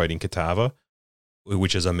ground when you're fighting Kitava,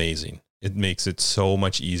 which is amazing. It makes it so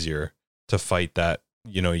much easier to fight that.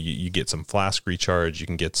 You know, you get some flask recharge, you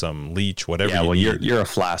can get some leech, whatever. Yeah, well, you're a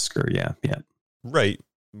flasker, yeah. Right.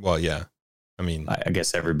 Well, yeah. I mean, I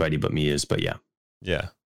guess everybody but me is, but yeah. Yeah.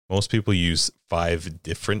 Most people use 5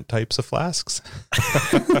 different types of flasks.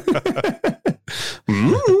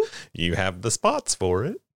 You have the spots for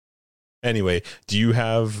it. Anyway, do you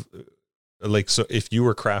have so if you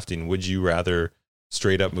were crafting, would you rather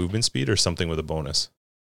straight up movement speed or something with a bonus?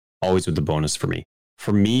 Always with the bonus for me.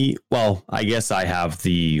 For me, well, I guess I have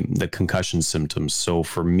the concussion symptoms. So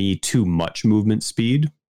for me, too much movement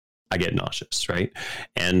speed, I get nauseous, right?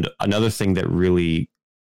 And another thing that really,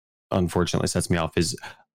 unfortunately, sets me off is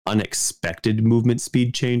unexpected movement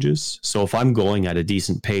speed changes. So if I'm going at a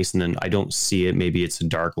decent pace and then I don't see it, maybe it's a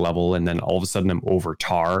dark level, and then all of a sudden I'm over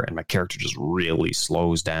tar and my character just really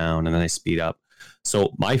slows down and then I speed up.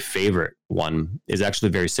 So my favorite one is actually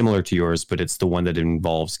very similar to yours, but it's the one that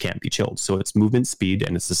involves can't be chilled. So it's movement speed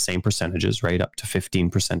and it's the same percentages, right? Up to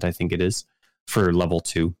 15%, I think it is for level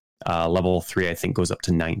 2. Level 3, I think, goes up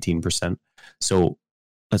to 19%. So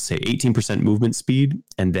let's say 18% movement speed,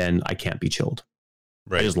 and then I can't be chilled.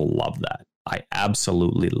 Right. I just love that. I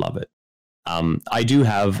absolutely love it. I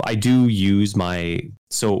do use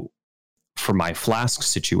so for my flask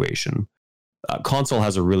situation, console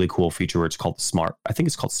has a really cool feature where it's called smart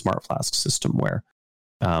flask system, where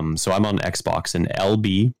so I'm on Xbox, and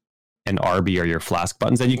LB and RB are your flask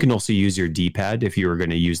buttons, and you can also use your D-pad if you were going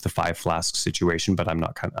to use the 5 flask situation, but I'm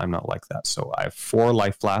not like that. So I have 4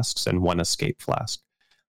 life flasks and 1 escape flask.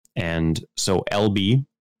 And so LB,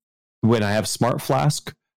 when I have smart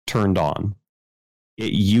flask turned on,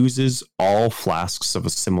 it uses all flasks of a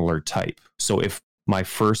similar type. So if my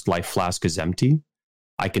first life flask is empty,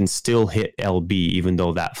 I can still hit LB even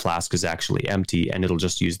though that flask is actually empty, and it'll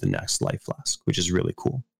just use the next life flask, which is really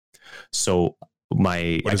cool. So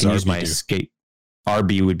I can use my escape.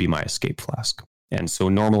 RB would be my escape flask. And so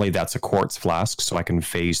normally that's a quartz flask, so I can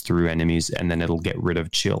phase through enemies and then it'll get rid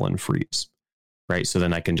of chill and freeze. Right? So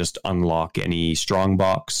then I can just unlock any strong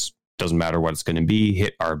box, doesn't matter what it's going to be,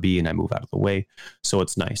 hit RB and I move out of the way. So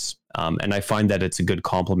it's nice. And I find that it's a good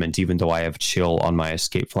complement, even though I have chill on my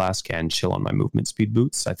escape flask and chill on my movement speed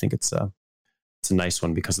boots. I think it's a nice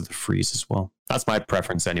one because of the freeze as well. That's my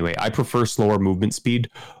preference anyway. I prefer slower movement speed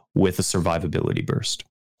with a survivability burst.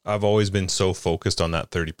 I've always been so focused on that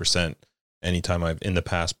 30% anytime I've in the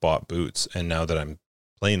past bought boots. And now that I'm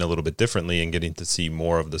playing a little bit differently and getting to see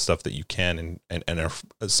more of the stuff that you can and are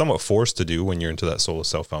somewhat forced to do when you're into that solo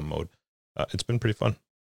self-found mode, it's been pretty fun.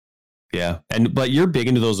 Yeah. But you're big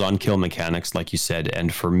into those on-kill mechanics, like you said.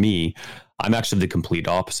 And for me, I'm actually the complete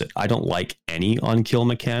opposite. I don't like any on-kill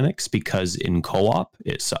mechanics because in co-op,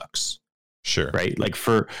 it sucks. Sure. Right? Like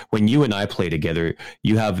for when you and I play together,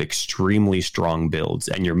 you have extremely strong builds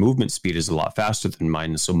and your movement speed is a lot faster than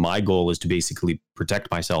mine. So my goal is to basically protect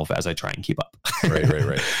myself as I try and keep up.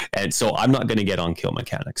 Right. And so I'm not going to get on kill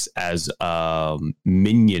mechanics. As a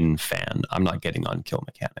minion fan, I'm not getting on kill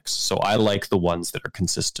mechanics. So I like the ones that are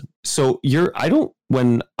consistent. So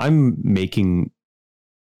when I'm making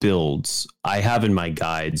builds, I have in my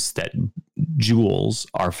guides that jewels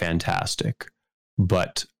are fantastic,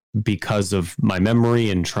 but because of my memory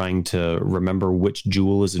and trying to remember which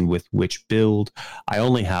jewel is in with which build, I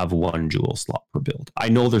only have 1 jewel slot per build. I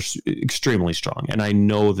know they're extremely strong, and I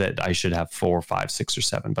know that I should have 4, 5, 6, or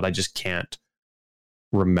 7, but I just can't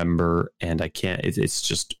remember, and I can't. It's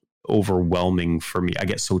just overwhelming for me. I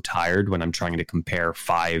get so tired when I'm trying to compare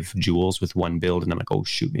 5 jewels with 1 build, and I'm like, oh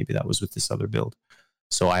shoot, maybe that was with this other build.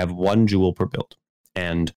 So I have 1 jewel per build,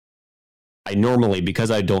 and I normally, because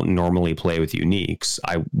I don't normally play with uniques,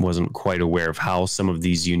 I wasn't quite aware of how some of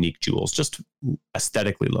these unique jewels just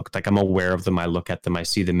aesthetically looked. Like I'm aware of them. I look at them. I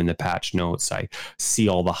see them in the patch notes. I see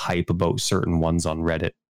all the hype about certain ones on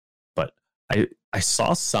Reddit. But I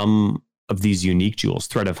saw some of these unique jewels.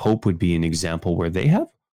 Thread of Hope would be an example where they have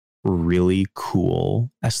really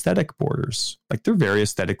cool aesthetic borders. Like they're very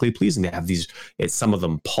aesthetically pleasing. They have these, some of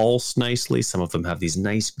them pulse nicely. Some of them have these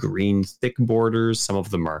nice green thick borders. Some of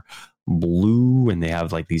them are blue and they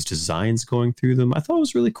have like these designs going through them. I thought it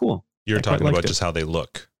was really cool. You're talking about just how they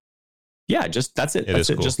look. Yeah, just that's it. That's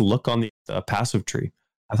it. Cool. Just look on the passive tree.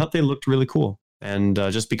 I thought they looked really cool. And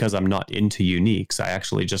just because I'm not into uniques, I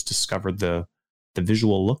actually just discovered the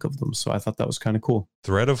visual look of them. So I thought that was kind of cool.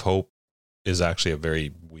 Thread of Hope is actually a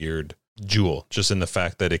very weird jewel, just in the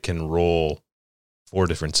fact that it can roll 4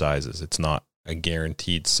 different sizes. It's not a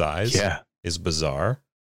guaranteed size. Yeah. Is bizarre.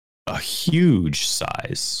 A huge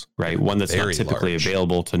size, right? One that's Very not typically large.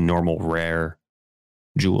 available to normal rare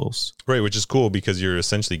jewels. Right, which is cool because you're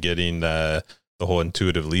essentially getting the whole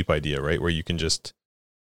intuitive leap idea, right? Where you can just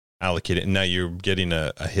allocate it. And now you're getting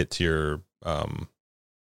a hit to your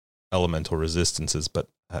elemental resistances, but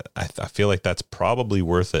I feel like that's probably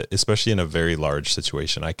worth it, especially in a very large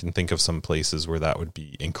situation. I can think of some places where that would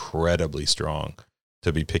be incredibly strong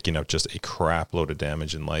to be picking up just a crap load of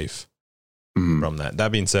damage in life from that.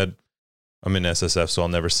 That being said, I'm in SSF, so I'll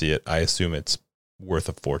never see it. I assume it's worth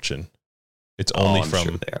a fortune. It's only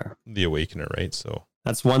from the Awakener, right? So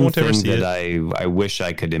that's one thing that I wish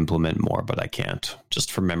I could implement more, but I can't,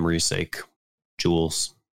 just for memory's sake.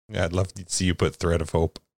 Jewels. Yeah, I'd love to see you put Thread of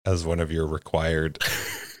Hope as one of your required.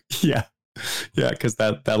 Yeah, because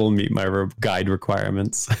that'll meet my guide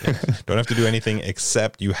requirements. Don't have to do anything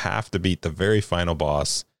except you have to beat the very final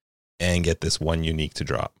boss and get this one unique to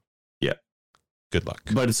drop. Yeah. Good luck.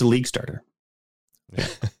 But it's a league starter.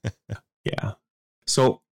 Yeah.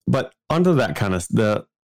 So, but under that kind of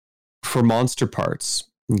for monster parts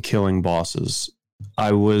and killing bosses,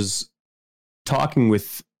 I was talking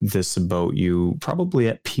with this about you probably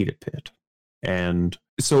at Pita Pit. And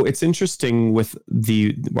so it's interesting with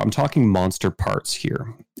I'm talking monster parts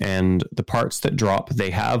here, and the parts that drop,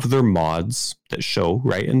 they have their mods that show,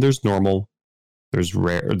 right? And there's normal, there's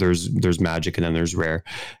rare, there's magic, and then there's rare.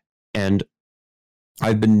 And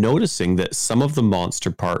I've been noticing that some of the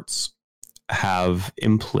monster parts have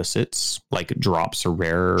implicits, like it drops a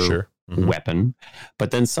rare weapon,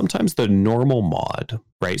 but then sometimes the normal mod,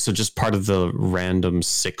 right? So just part of the random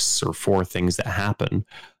 6 or 4 things that happen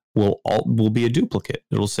will be a duplicate.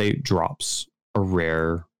 It'll say drops a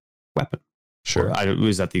rare weapon. Sure.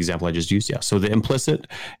 Was that the example I just used? Yeah. So the implicit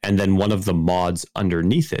and then one of the mods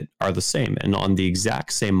underneath it are the same. And on the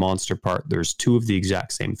exact same monster part, there's 2 of the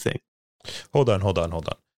exact same thing. Hold on.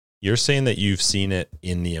 You're saying that you've seen it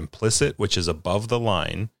in the implicit, which is above the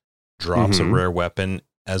line, drops a rare weapon,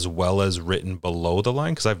 as well as written below the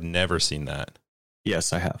line? Because I've never seen that.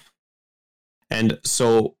 Yes, I have. And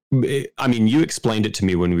so, I mean, you explained it to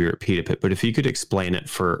me when we were at Pita Pit, but if you could explain it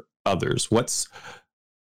for others, what's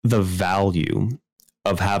the value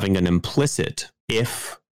of having an implicit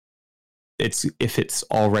if it's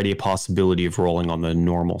already a possibility of rolling on the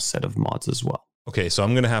normal set of mods as well? Okay, so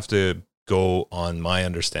I'm going to have to go on my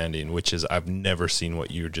understanding, which is I've never seen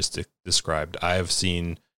what you just described. I have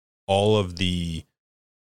seen all of the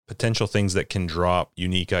potential things that can drop,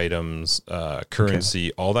 unique items,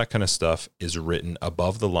 currency, all that kind of stuff is written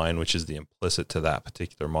above the line, which is the implicit to that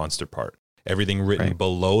particular monster part. Everything written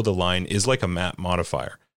below the line is like a map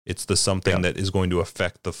modifier. It's the something that is going to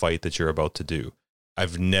affect the fight that you're about to do.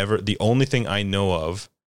 The only thing I know of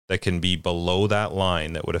that can be below that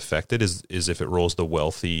line that would affect it is if it rolls the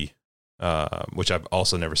wealthy, which I've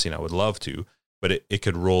also never seen. I would love to, but it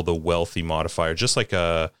could roll the wealthy modifier, just like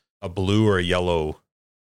a blue or a yellow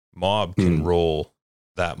mob can roll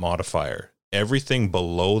that modifier. Everything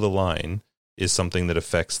below the line is something that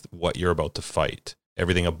affects what you're about to fight.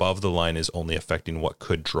 Everything above the line is only affecting what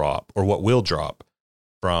could drop or what will drop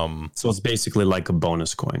from. So it's basically like a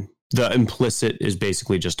bonus coin. The implicit is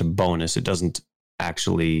basically just a bonus. It doesn't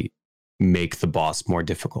actually make the boss more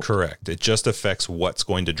difficult. Correct. It just affects what's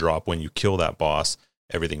going to drop when you kill that boss.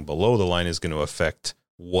 Everything below the line is going to affect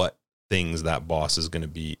what things that boss is going to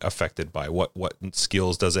be affected by. What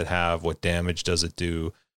skills does it have? What damage does it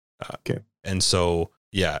do? And so,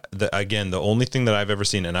 yeah, the only thing that I've ever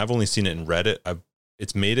seen, and I've only seen it in Reddit,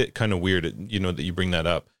 it's made it kind of weird, that you bring that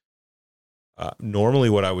up. Normally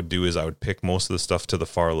what I would do is I would pick most of the stuff to the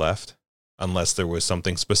far left, unless there was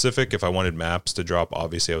something specific. If I wanted maps to drop,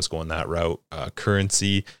 obviously I was going that route.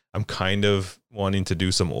 Currency, I'm kind of wanting to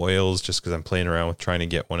do some oils just because I'm playing around with trying to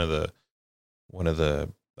get one of the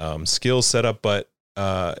skill setup. But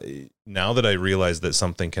now that I realize that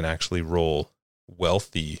something can actually roll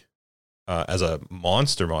wealthy as a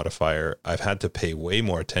monster modifier, I've had to pay way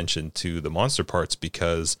more attention to the monster parts,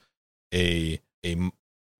 because a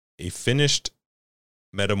finished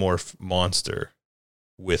metamorph monster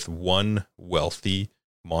with one wealthy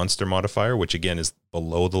monster modifier, which again is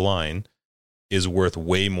below the line, is worth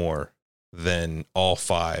way more than all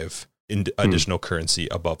 5 additional currency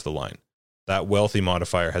above the line. That wealthy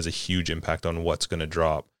modifier has a huge impact on what's going to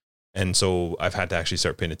drop. And so I've had to actually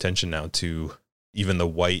start paying attention now to even the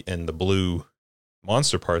white and the blue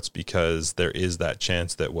monster parts, because there is that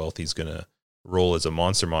chance that wealthy's going to roll as a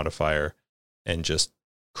monster modifier and just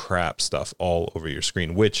crap stuff all over your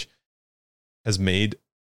screen, which has made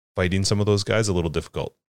fighting some of those guys a little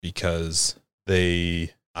difficult, because I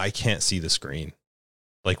can't see the screen.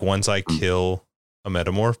 Like once I kill a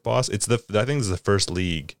metamorph boss, I think this is the first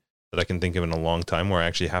league that I can think of in a long time where I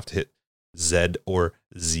actually have to hit Z or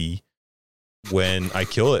Z when I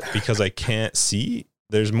kill it, because I can't see.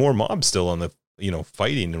 There's more mobs still on the,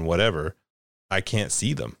 fighting and whatever. I can't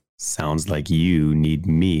see them. Sounds like you need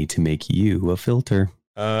me to make you a filter.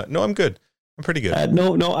 No, I'm good. I'm pretty good.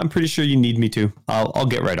 No, I'm pretty sure you need me to. I'll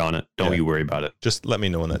get right on it. Don't you worry about it. Just let me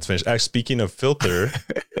know when that's finished. Speaking of filter,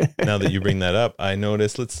 now that you bring that up, I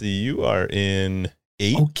noticed, let's see, you are in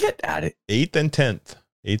 8th. Oh, get at it. 8th and 10th.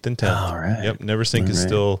 8th and 10th. All right. Yep. Neversink is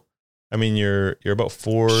still, I mean, you're about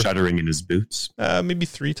 4. Shuddering in his boots. Maybe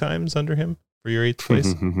 3 times under him for your 8th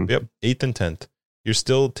place. Yep. 8th and 10th. You're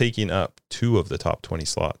still taking up 2 of the top 20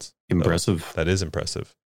 slots. Impressive. So that is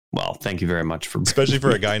impressive. Well, thank you very much for... Especially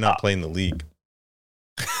for a guy not playing the league.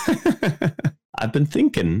 I've been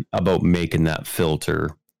thinking about making that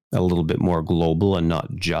filter a little bit more global and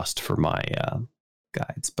not just for my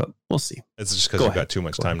guides, but we'll see. It's just because you've got too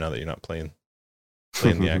much time now that you're not playing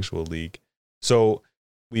the actual league. So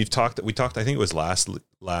we talked, I think it was last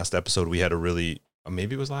episode, we had a really,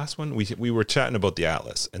 maybe it was last one. We were chatting about the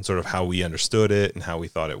Atlas and sort of how we understood it and how we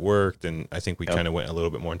thought it worked. And I think we kind of went a little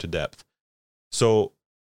bit more into depth. So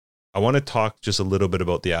I want to talk just a little bit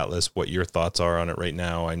about the Atlas, what your thoughts are on it right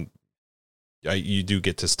now. And you do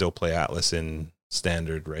get to still play Atlas in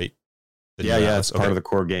standard, right? Yeah, it's part of the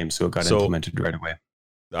core game, so it got implemented right away.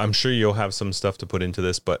 I'm sure you'll have some stuff to put into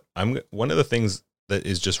this, but one of the things that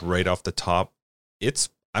is just right off the top,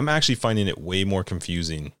 I'm actually finding it way more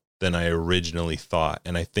confusing than I originally thought.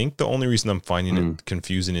 And I think the only reason I'm finding it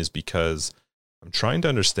confusing is because I'm trying to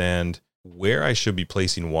understand where I should be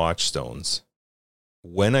placing watchstones,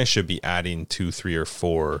 when I should be adding 2, 3, or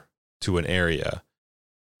 4 to an area.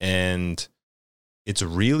 And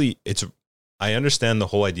I understand the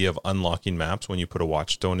whole idea of unlocking maps when you put a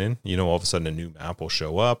watchstone in. All of a sudden a new map will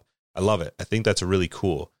show up. I love it. I think that's really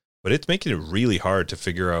cool. But it's making it really hard to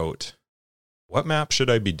figure out, what map should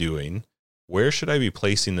I be doing? Where should I be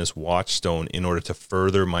placing this watchstone in order to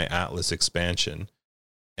further my Atlas expansion?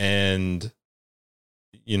 And,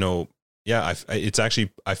 it's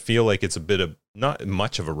actually, I feel like it's a bit of, not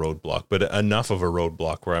much of a roadblock, but enough of a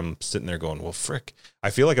roadblock where I'm sitting there going, well, frick. I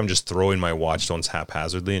feel like I'm just throwing my watchstones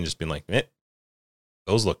haphazardly and just being like,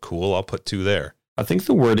 those look cool. I'll put 2 there. I think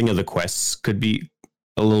the wording of the quests could be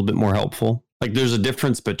a little bit more helpful. Like there's a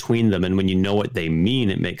difference between them, and when you know what they mean,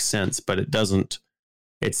 it makes sense, but it doesn't,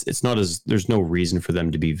 it's not as, there's no reason for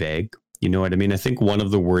them to be vague. You know what I mean? I think one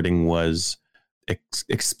of the wording was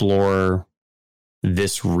explore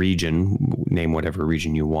this region, name whatever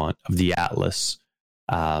region you want, of the Atlas,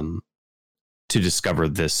 to discover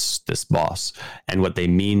this boss. And what they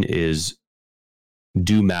mean is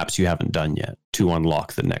do maps you haven't done yet to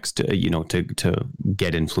unlock the next, to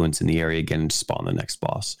get influence in the area again and spawn the next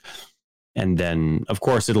boss. And then, of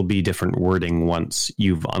course, it'll be different wording once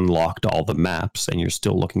you've unlocked all the maps and you're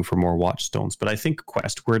still looking for more watchstones. But I think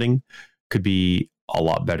quest wording could be a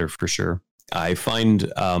lot better for sure. I find,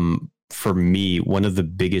 for me, one of the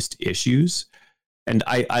biggest issues, and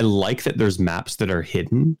I like that there's maps that are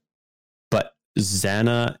hidden, but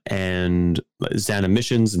Xana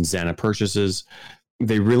missions and Xana purchases,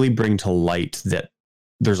 they really bring to light that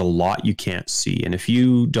there's a lot you can't see. And if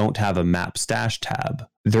you don't have a map stash tab,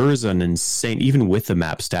 there is an insane, even with the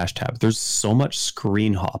map stash tab, there's so much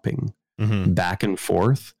screen hopping back and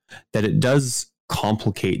forth that it does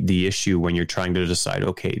complicate the issue when you're trying to decide,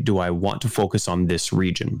 okay, do I want to focus on this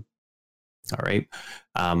region? All right.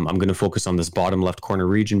 I'm going to focus on this bottom left corner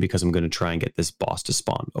region because I'm going to try and get this boss to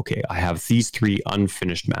spawn. Okay. I have these 3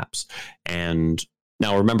 unfinished maps. And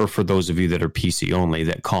now remember, for those of you that are PC only,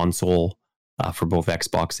 that console, for both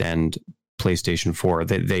Xbox and PlayStation 4.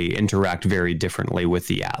 They interact very differently with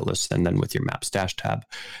the Atlas and then with your map stash tab.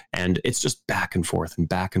 And it's just back and forth and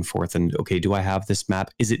back and forth. And okay, do I have this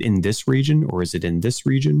map? Is it in this region or is it in this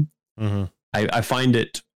region? Mm-hmm. I find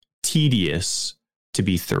it tedious to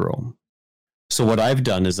be thorough. So what I've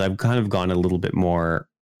done is I've kind of gone a little bit more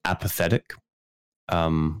apathetic.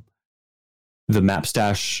 The map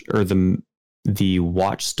stash or the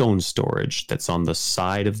Watchstone storage that's on the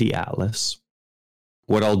side of the Atlas.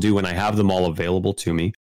 What I'll do when I have them all available to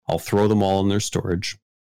me, I'll throw them all in their storage,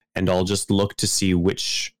 and I'll just look to see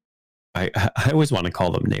which, I always want to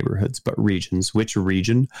call them neighborhoods, but regions, which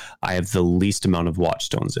region I have the least amount of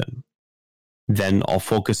Watchstones in. Then I'll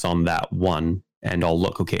focus on that one, and I'll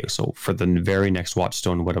look, okay, so for the very next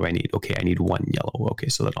Watchstone, what do I need? Okay, I need one yellow. Okay,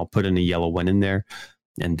 so then I'll put in a yellow one in there,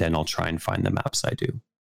 and then I'll try and find the maps I do.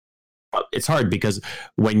 It's hard because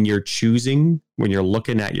when you're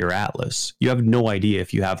looking at your Atlas, you have no idea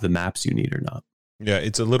if you have the maps you need or not. Yeah,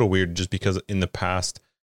 it's a little weird just because in the past,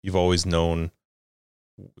 you've always known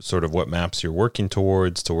sort of what maps you're working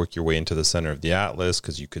towards to work your way into the center of the Atlas,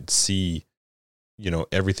 because you could see,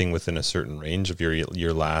 everything within a certain range of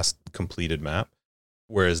your last completed map.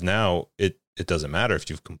 Whereas now it doesn't matter if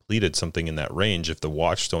you've completed something in that range. If the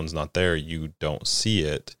Watchstone's not there, you don't see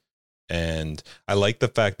it. And I like the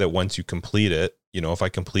fact that once you complete it, if I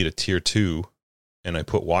complete a tier 2 and I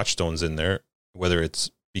put Watchstones in there, whether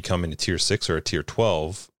it's becoming a tier 6 or a tier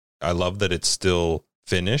 12, I love that it's still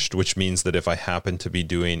finished, which means that if I happen to be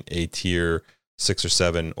doing a tier 6 or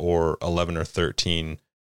 7 or 11 or 13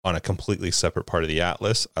 on a completely separate part of the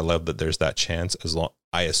Atlas, I love that there's that chance.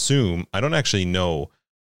 I don't actually know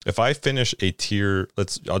if I finish a tier,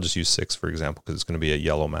 I'll just use 6 for example, because it's going to be a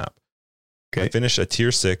yellow map. Okay. I finish a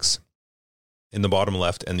tier 6 in the bottom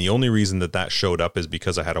left, and the only reason that showed up is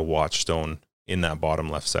because I had a Watchstone in that bottom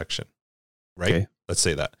left section, right? Okay. Let's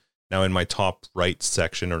say that. Now in my top right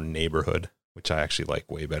section or neighborhood, which I actually like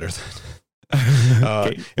way better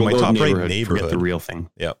than in my top right neighborhood, forget the real thing.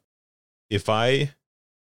 Yeah. If I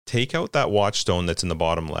take out that Watchstone that's in the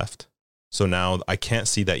bottom left, so now I can't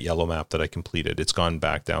see that yellow map that I completed. It's gone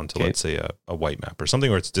back down to, let's say, a white map or something,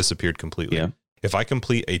 or it's disappeared completely. Yeah. If I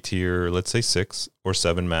complete a tier, let's say 6 or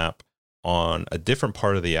 7 map on a different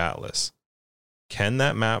part of the Atlas, can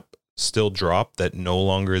that map still drop that no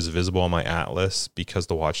longer is visible on my Atlas because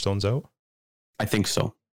the Watchstone's out? I think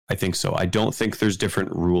so. I don't think there's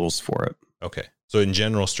different rules for it. Okay. So in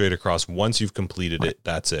general, straight across, once you've completed it,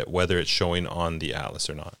 that's it, whether it's showing on the Atlas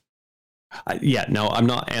or not. No, I'm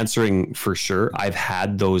not answering for sure. I've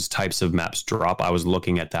had those types of maps drop. I was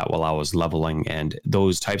looking at that while I was leveling, and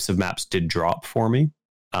those types of maps did drop for me.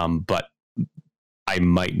 But I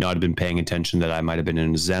might not have been paying attention, that I might have been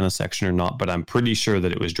in a Xana section or not, but I'm pretty sure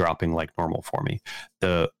that it was dropping like normal for me.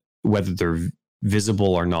 Whether they're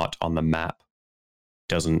visible or not on the map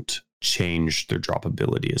doesn't change their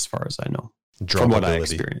droppability as far as I know. From what I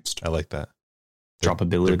experienced. I like that.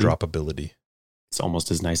 Droppability. Their droppability. It's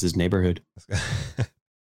almost as nice as neighborhood.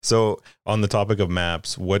 So on the topic of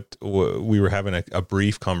maps, we were having a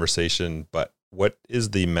brief conversation, but what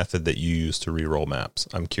is the method that you use to re-roll maps?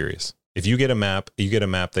 I'm curious. If you get a map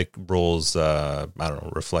that rolls,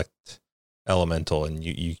 reflect elemental, and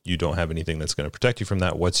you don't have anything that's going to protect you from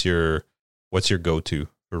that, what's your go-to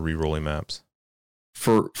for re-rolling maps?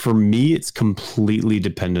 For me, it's completely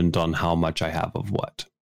dependent on how much I have of what.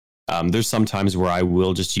 There's some times where I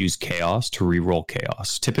will just use chaos to re-roll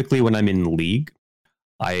chaos. Typically when I'm in League,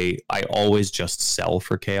 I always just sell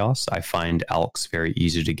for chaos. I find alks very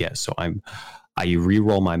easy to get. So I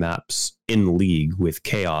re-roll my maps in League with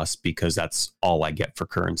chaos because that's all I get for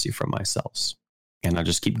currency from my cells. And I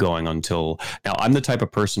just keep going until... Now, I'm the type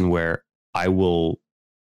of person where I will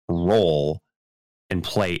roll and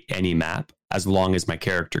play any map as long as my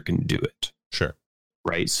character can do it. Sure.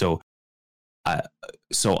 Right? So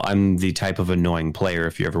I'm the type of annoying player,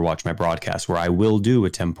 if you ever watch my broadcast, where I will do a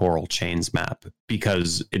Temporal Chains map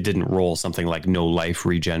because it didn't roll something like no life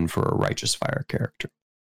regen for a Righteous Fire character.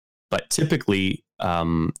 But typically,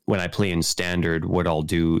 when I play in Standard, what I'll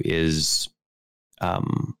do is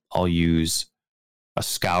I'll use a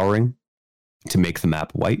Scouring to make the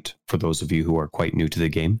map white, for those of you who are quite new to the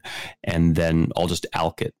game. And then I'll just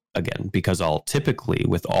alk it again, because I'll typically,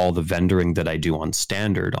 with all the vendoring that I do on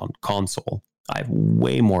Standard on console, I have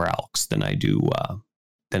way more alks than I do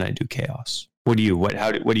chaos. What do you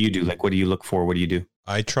do? Like, what do you look for? What do you do?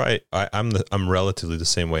 I'm relatively the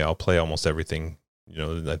same way. I'll play almost everything.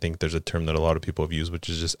 I think there's a term that a lot of people have used, which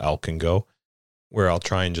is just alk and go, where I'll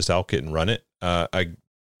try and just alk it and run it. I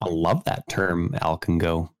love that term, alk and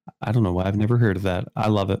go. I don't know why I've never heard of that. I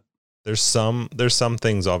love it. There's some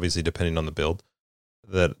things, obviously, depending on the build,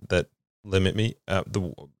 that limit me.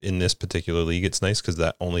 In this particular league, it's nice because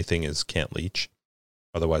that only thing is can't leech.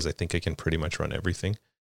 Otherwise, I think I can pretty much run everything.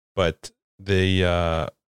 But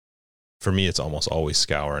for me, it's almost always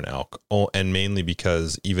Scour and Alk. Oh, and mainly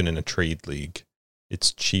because even in a trade league,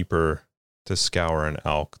 it's cheaper to Scour and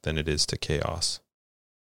Alk than it is to Chaos.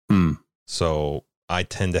 So I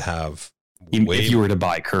tend to have if you were to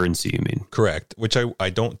buy currency, you mean? Correct, which I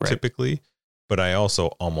don't typically, but I also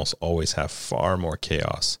almost always have far more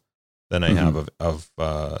Chaos than I have of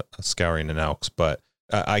Scouring and Alks. But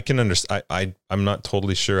I can understand. I'm not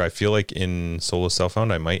totally sure. I feel like in Solo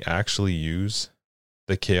Self-Found, I might actually use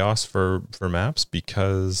the Chaos for maps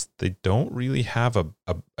because they don't really have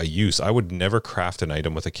a use. I would never craft an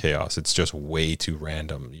item with a Chaos. It's just way too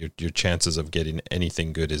random. Your chances of getting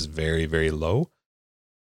anything good is very, very low.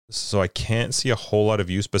 So I can't see a whole lot of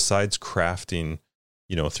use besides crafting,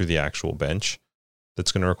 through the actual bench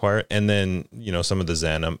that's going to require it. And then, some of the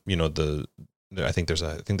Xana, I think there's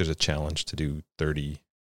a challenge to do 30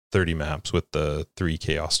 maps with the 3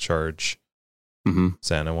 Chaos charge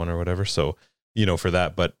Xana one or whatever. So, for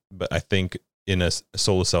that, but I think in a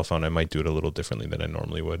Solo Self-Found, I might do it a little differently than I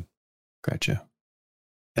normally would. Gotcha.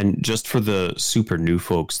 And just for the super new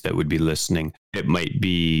folks that would be listening, it might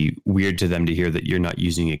be weird to them to hear that you're not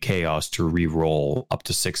using a Chaos to re-roll up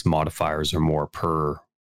to 6 modifiers or more per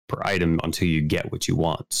item until you get what you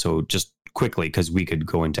want. So just quickly, because we could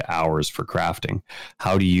go into hours for crafting,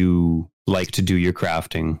 how do you like to do your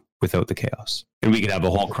crafting without the Chaos? And we could have a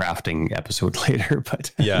whole crafting episode later,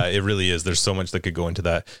 but yeah, it really is. There's so much that could go into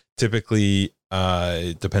that. Typically,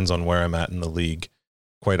 it depends on where I'm at in the league.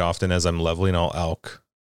 Quite often as I'm leveling, I'll Alk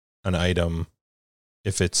an item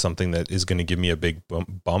if it's something that is going to give me a big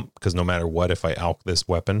bump, because no matter what, if I Alk this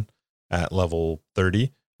weapon at level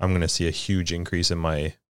 30, I'm going to see a huge increase in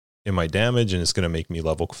my damage, and it's going to make me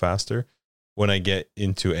level faster. When I get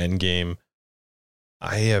into endgame,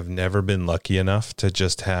 I have never been lucky enough to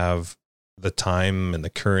just have the time and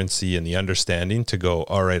the currency and the understanding to go,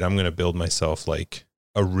 all right, I'm going to build myself like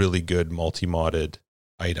a really good multi-modded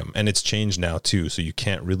item. And it's changed now too. So you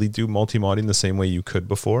can't really do multi-modding the same way you could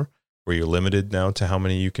before, where you're limited now to how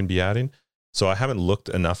many you can be adding. So I haven't looked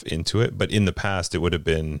enough into it, but in the past, it would have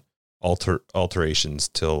been alterations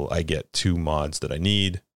till I get 2 mods that I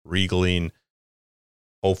need, regaling,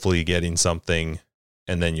 hopefully getting something.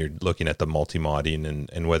 And then you're looking at the multi-modding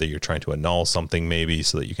and whether you're trying to annul something maybe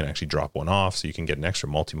so that you can actually drop one off so you can get an extra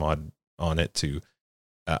multi-mod on it to,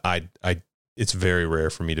 it's very rare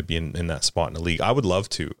for me to be in that spot in a league. I would love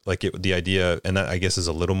to, like the idea, and that I guess is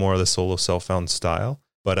a little more of the Solo Self-Found style,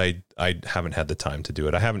 but I haven't had the time to do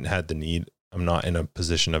it. I haven't had the need. I'm not in a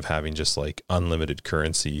position of having just like unlimited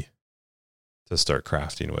currency to start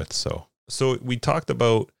crafting with. So we talked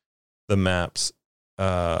about the maps,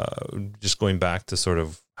 just going back to sort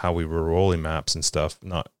of how we were rolling maps and stuff,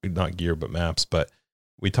 not gear, but maps. But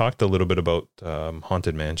we talked a little bit about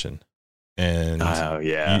Haunted Mansion. And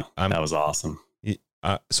that was awesome.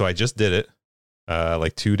 So I just did it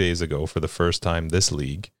like 2 days ago for the first time this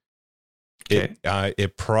league. Okay.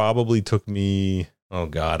 It probably took me, oh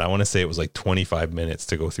God, I want to say it was like 25 minutes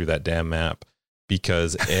to go through that damn map,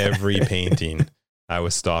 because every painting I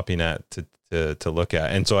was stopping at to look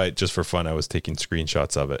at. And so I, just for fun, I was taking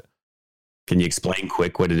screenshots of it. Can you explain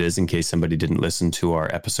quick what it is in case somebody didn't listen to our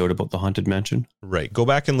episode about the Haunted Mansion? Right. Go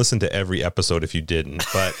back and listen to every episode if you didn't,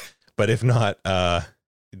 but if not,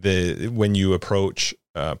 when you approach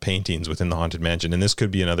paintings within the Haunted Mansion, and this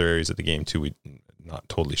could be in other areas of the game too, we're not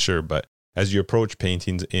totally sure, but as you approach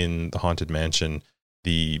paintings in the Haunted Mansion,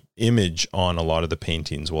 the image on a lot of the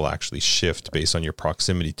paintings will actually shift based on your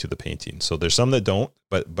proximity to the painting. So there's some that don't,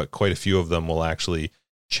 but quite a few of them will actually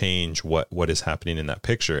change what is happening in that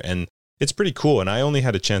picture. And it's pretty cool. And I only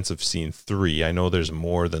had a chance of seeing 3. I know there's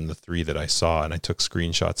more than the 3 that I saw, and I took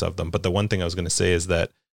screenshots of them. But the one thing I was going to say is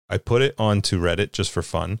that I put it onto Reddit just for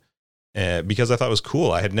fun, because I thought it was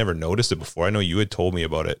cool. I had never noticed it before. I know you had told me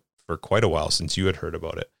about it for quite a while since you had heard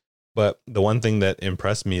about it. But the one thing that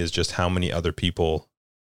impressed me is just how many other people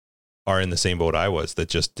are in the same boat I was that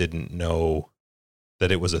just didn't know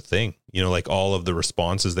that it was a thing. You know, like all of the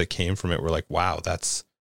responses that came from it were like, wow,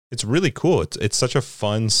 it's really cool. It's such a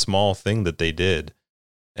fun, small thing that they did.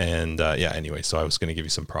 And anyway, so I was going to give you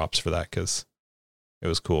some props for that because it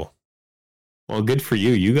was cool. Well, good for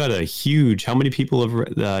you. You got a huge, how many people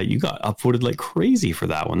have, you got upvoted like crazy for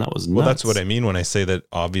that one. That was nuts. Well, that's what I mean when I say that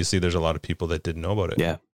obviously there's a lot of people that didn't know about it.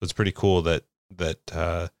 Yeah. It's pretty cool that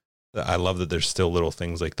I love that there's still little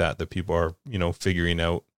things like that people are, figuring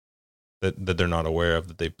out that they're not aware of,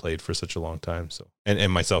 that they've played for such a long time. So,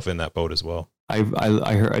 and myself in that boat as well.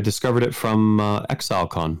 I discovered it from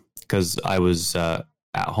ExileCon because I was at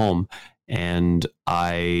home and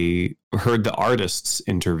I heard the artists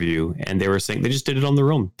interview, and they were saying they just did it on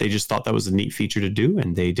their own. They just thought that was a neat feature to do,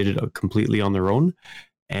 and they did it completely on their own.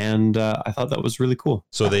 And I thought that was really cool.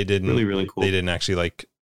 So they didn't really cool. They didn't actually like,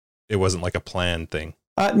 it wasn't like a planned thing.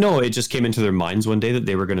 No, it just came into their minds one day that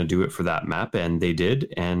they were going to do it for that map, and they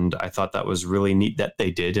did. And I thought that was really neat that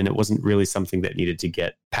they did, and it wasn't really something that needed to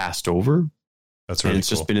get passed over. That's really and it's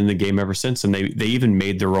cool. just been in the game ever since. And they even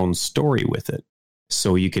made their own story with it,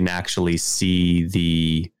 so you can actually see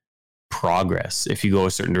the progress if you go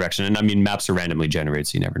a certain direction. And I mean, maps are randomly generated,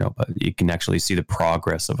 so you never know, but you can actually see the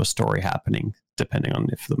progress of a story happening depending on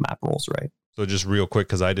if the map rolls right. So just real quick,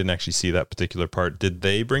 because I didn't actually see that particular part, did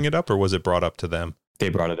they bring it up or was it brought up to them? They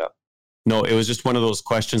brought it up. No, it was just one of those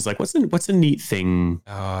questions like, what's a neat thing?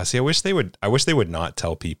 See, I wish they would not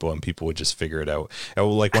tell people and people would just figure it out.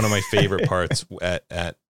 Like one of my favorite parts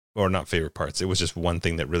or not favorite parts, it was just one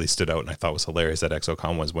thing that really stood out and I thought was hilarious at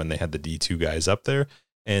ExoCon was when they had the D2 guys up there.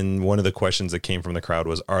 And one of the questions that came from the crowd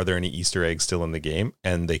was, are there any Easter eggs still in the game?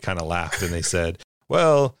 And they kind of laughed and they said,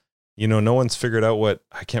 well, no one's figured out what,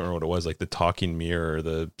 I can't remember what it was, like the talking mirror or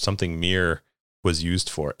the something mirror was used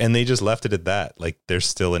for. And they just left it at that. Like there's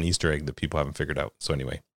still an Easter egg that people haven't figured out. So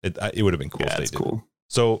anyway, it would have been cool if they did. Cool.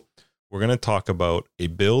 So we're going to talk about a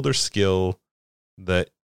build or skill that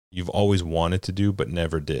you've always wanted to do, but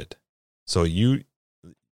never did. So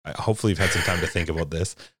hopefully you've had some time to think about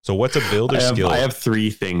this. So what's a build or skill? I have 3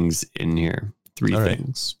 things in here. 3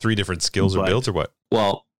 things. 3 different skills or builds or what?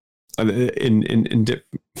 Well,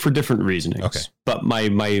 for different reasonings. Okay. But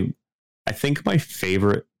I think my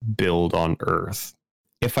favorite build on Earth,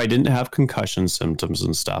 if I didn't have concussion symptoms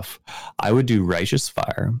and stuff, I would do Righteous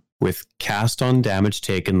Fire with cast on damage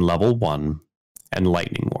taken level 1 and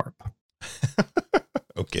Lightning Warp.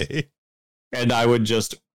 Okay. And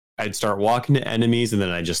I'd start walking to enemies, and then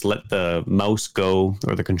I just let the mouse go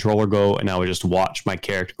or the controller go, and I would just watch my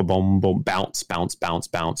character go boom, boom, bounce, bounce, bounce,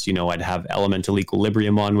 bounce. I'd have elemental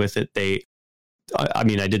equilibrium on with it. I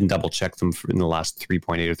didn't double check them in the last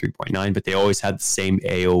 3.8 or 3.9, but they always had the same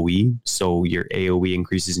AoE. So your AoE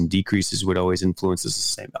increases and decreases would always influence us the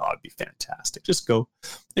same. Oh, it'd be fantastic. Just go.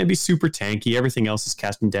 It'd be super tanky. Everything else is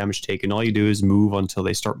casting damage taken. All you do is move until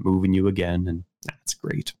they start moving you again. And that's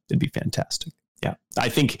great. It'd be fantastic. Yeah. I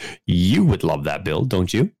think you would love that build,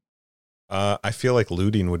 don't you? I feel like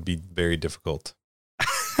looting would be very difficult.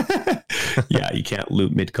 Yeah, you can't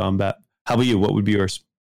loot mid-combat. How about you? What would be yours?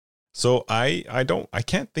 So I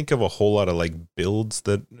can't think of a whole lot of like builds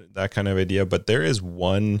that kind of idea, but there is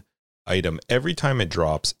one item every time it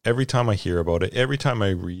drops, every time I hear about it, every time I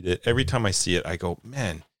read it, every time I see it, I go,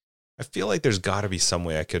 man, I feel like there's got to be some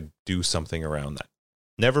way I could do something around that.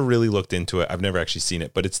 Never really looked into it. I've never actually seen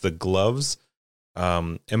it, but it's the gloves.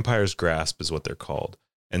 Empire's Grasp is what they're called.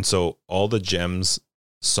 And so all the gems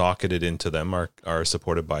socketed into them are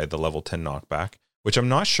supported by the level 10 knockback, which I'm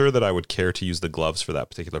not sure that I would care to use the gloves for that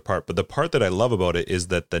particular part. But the part that I love about it is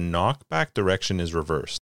that the knockback direction is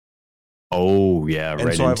reversed. Oh, yeah.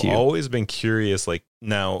 And so I've always been curious, like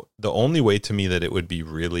now the only way to me that it would be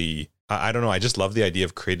really, I don't know. I just love the idea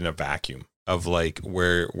of creating a vacuum of like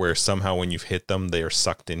where somehow when you've hit them, they are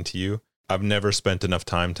sucked into you. I've never spent enough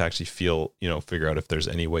time to actually figure out if there's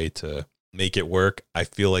any way to make it work. I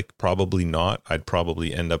feel like probably not. I'd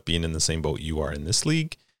probably end up being in the same boat you are in this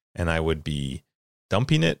league, and I would be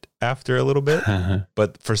dumping it after a little bit.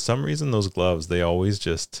 But for some reason, those gloves, they always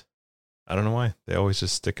just, I don't know why, they always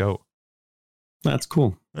just stick out. That's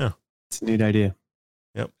cool. Yeah. It's a neat idea.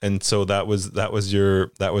 Yep. And so that was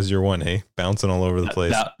your one, hey? Bouncing all over the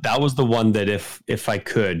place. That was the one that if I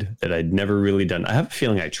could, that I'd never really done. I have a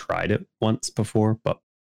feeling I tried it once before, but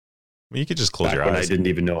you could just close your eyes. I didn't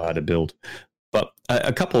even know how to build. But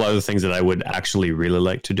a couple other things that I would actually really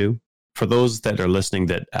like to do. For those that are listening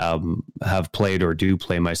that have played or do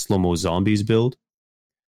play my slow-mo zombies build,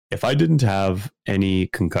 if I didn't have any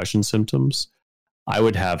concussion symptoms, I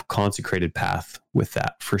would have Consecrated Path with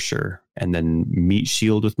that for sure. And then Meat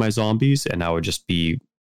Shield with my zombies. And I would just be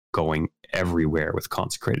going everywhere with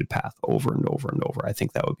Consecrated Path over and over and over. I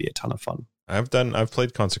think that would be a ton of fun. I've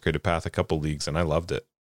played Consecrated Path a couple leagues and I loved it.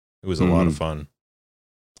 It was a lot of fun.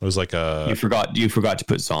 It was like you forgot to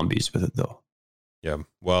put zombies with it though. Yeah.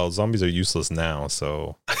 Well, zombies are useless now,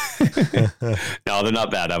 so no, they're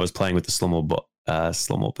not bad. I was playing with the slow-mo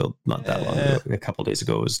build not that long ago. A couple days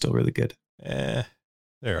ago. It was still really good. And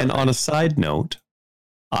on a side note,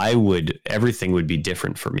 everything would be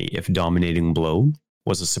different for me if Dominating Blow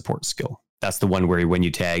was a support skill. That's the one where when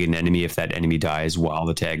you tag an enemy, if that enemy dies while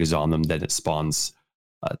the tag is on them, then it spawns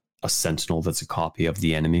a sentinel that's a copy of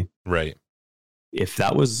the enemy. Right. if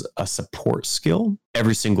that was a support skill,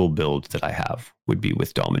 every single build that I have would be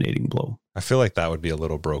with Dominating Blow. I feel like that would be a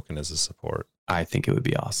little broken as a support. I think it would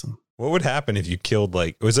be awesome. What would happen if you killed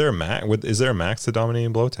is there a max to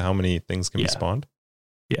Dominating Blow to how many things can be spawned?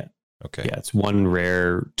 Yeah. Okay. Yeah, it's 1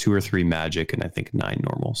 rare, 2 or 3 magic, and I think 9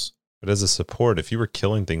 normals. But as a support, if you were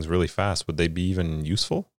killing things really fast, would they be even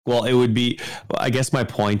useful? Well, it would be. I guess my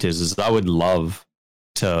point is I would love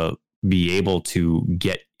to be able to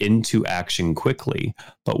get into action quickly,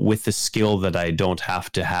 but with the skill that I don't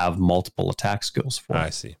have to have multiple attack skills for. I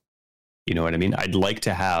see. You know what I mean? I'd like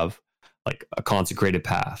to have like a consecrated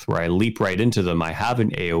path where I leap right into them. I have an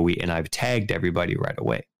AoE and I've tagged everybody right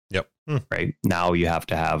away. Yep. Right now you have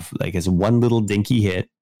to have like as one little dinky hit,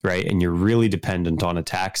 right? And you're really dependent on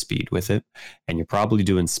attack speed with it. And you're probably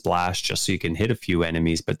doing splash just so you can hit a few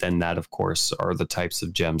enemies. But then that, of course, are the types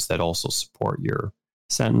of gems that also support your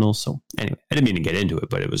Sentinel. So anyway, I didn't mean to get into it,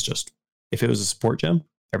 but it was just, if it was a support gem,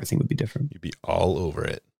 everything would be different. You'd be all over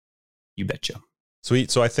it. You betcha.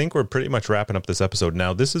 Sweet. So I think we're pretty much wrapping up this episode.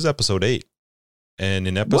 Now, this is episode 8. And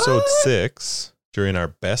in episode 6, during our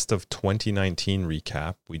best of 2019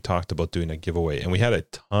 recap, we talked about doing a giveaway. And we had a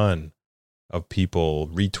ton of people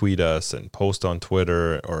retweet us and post on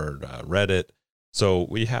Twitter or Reddit. So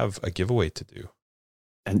we have a giveaway to do.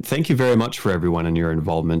 And thank you very much for everyone and your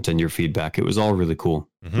involvement and your feedback. It was all really cool.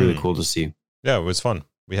 Mm-hmm. Really cool to see. Yeah, it was fun.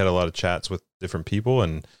 We had a lot of chats with different people.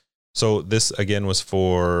 And so this, again, was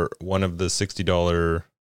for one of the $60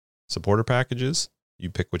 supporter packages. You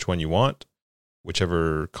pick which one you want,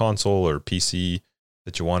 whichever console or PC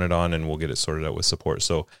that you want it on, and we'll get it sorted out with support.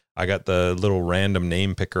 So I got the little random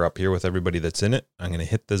name picker up here with everybody that's in it. I'm going to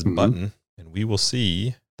hit this button, and we will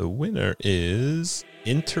see the winner is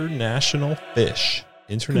International Fish.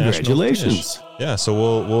 Congratulations. Fish. Yeah, so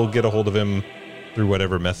we'll get a hold of him through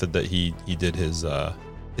whatever method that he did his or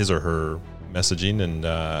her messaging, and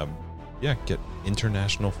get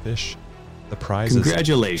International Fish. The prize.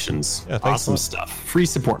 Congratulations. Yeah, awesome stuff. Free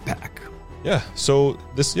support pack. Yeah, so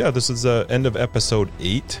this is the end of episode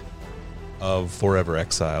 8 of Forever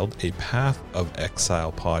Exiled, a Path of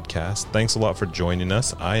Exile podcast. Thanks a lot for joining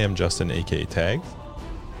us. I am Justin, aka Tag.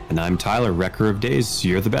 And I'm Tyler, Wrecker of Days.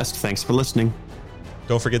 You're the best. Thanks for listening.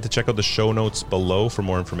 Don't forget to check out the show notes below for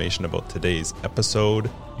more information about today's episode.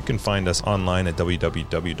 You can find us online at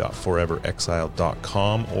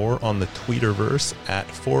www.foreverexiled.com or on the Twitterverse at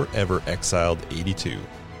foreverexiled82.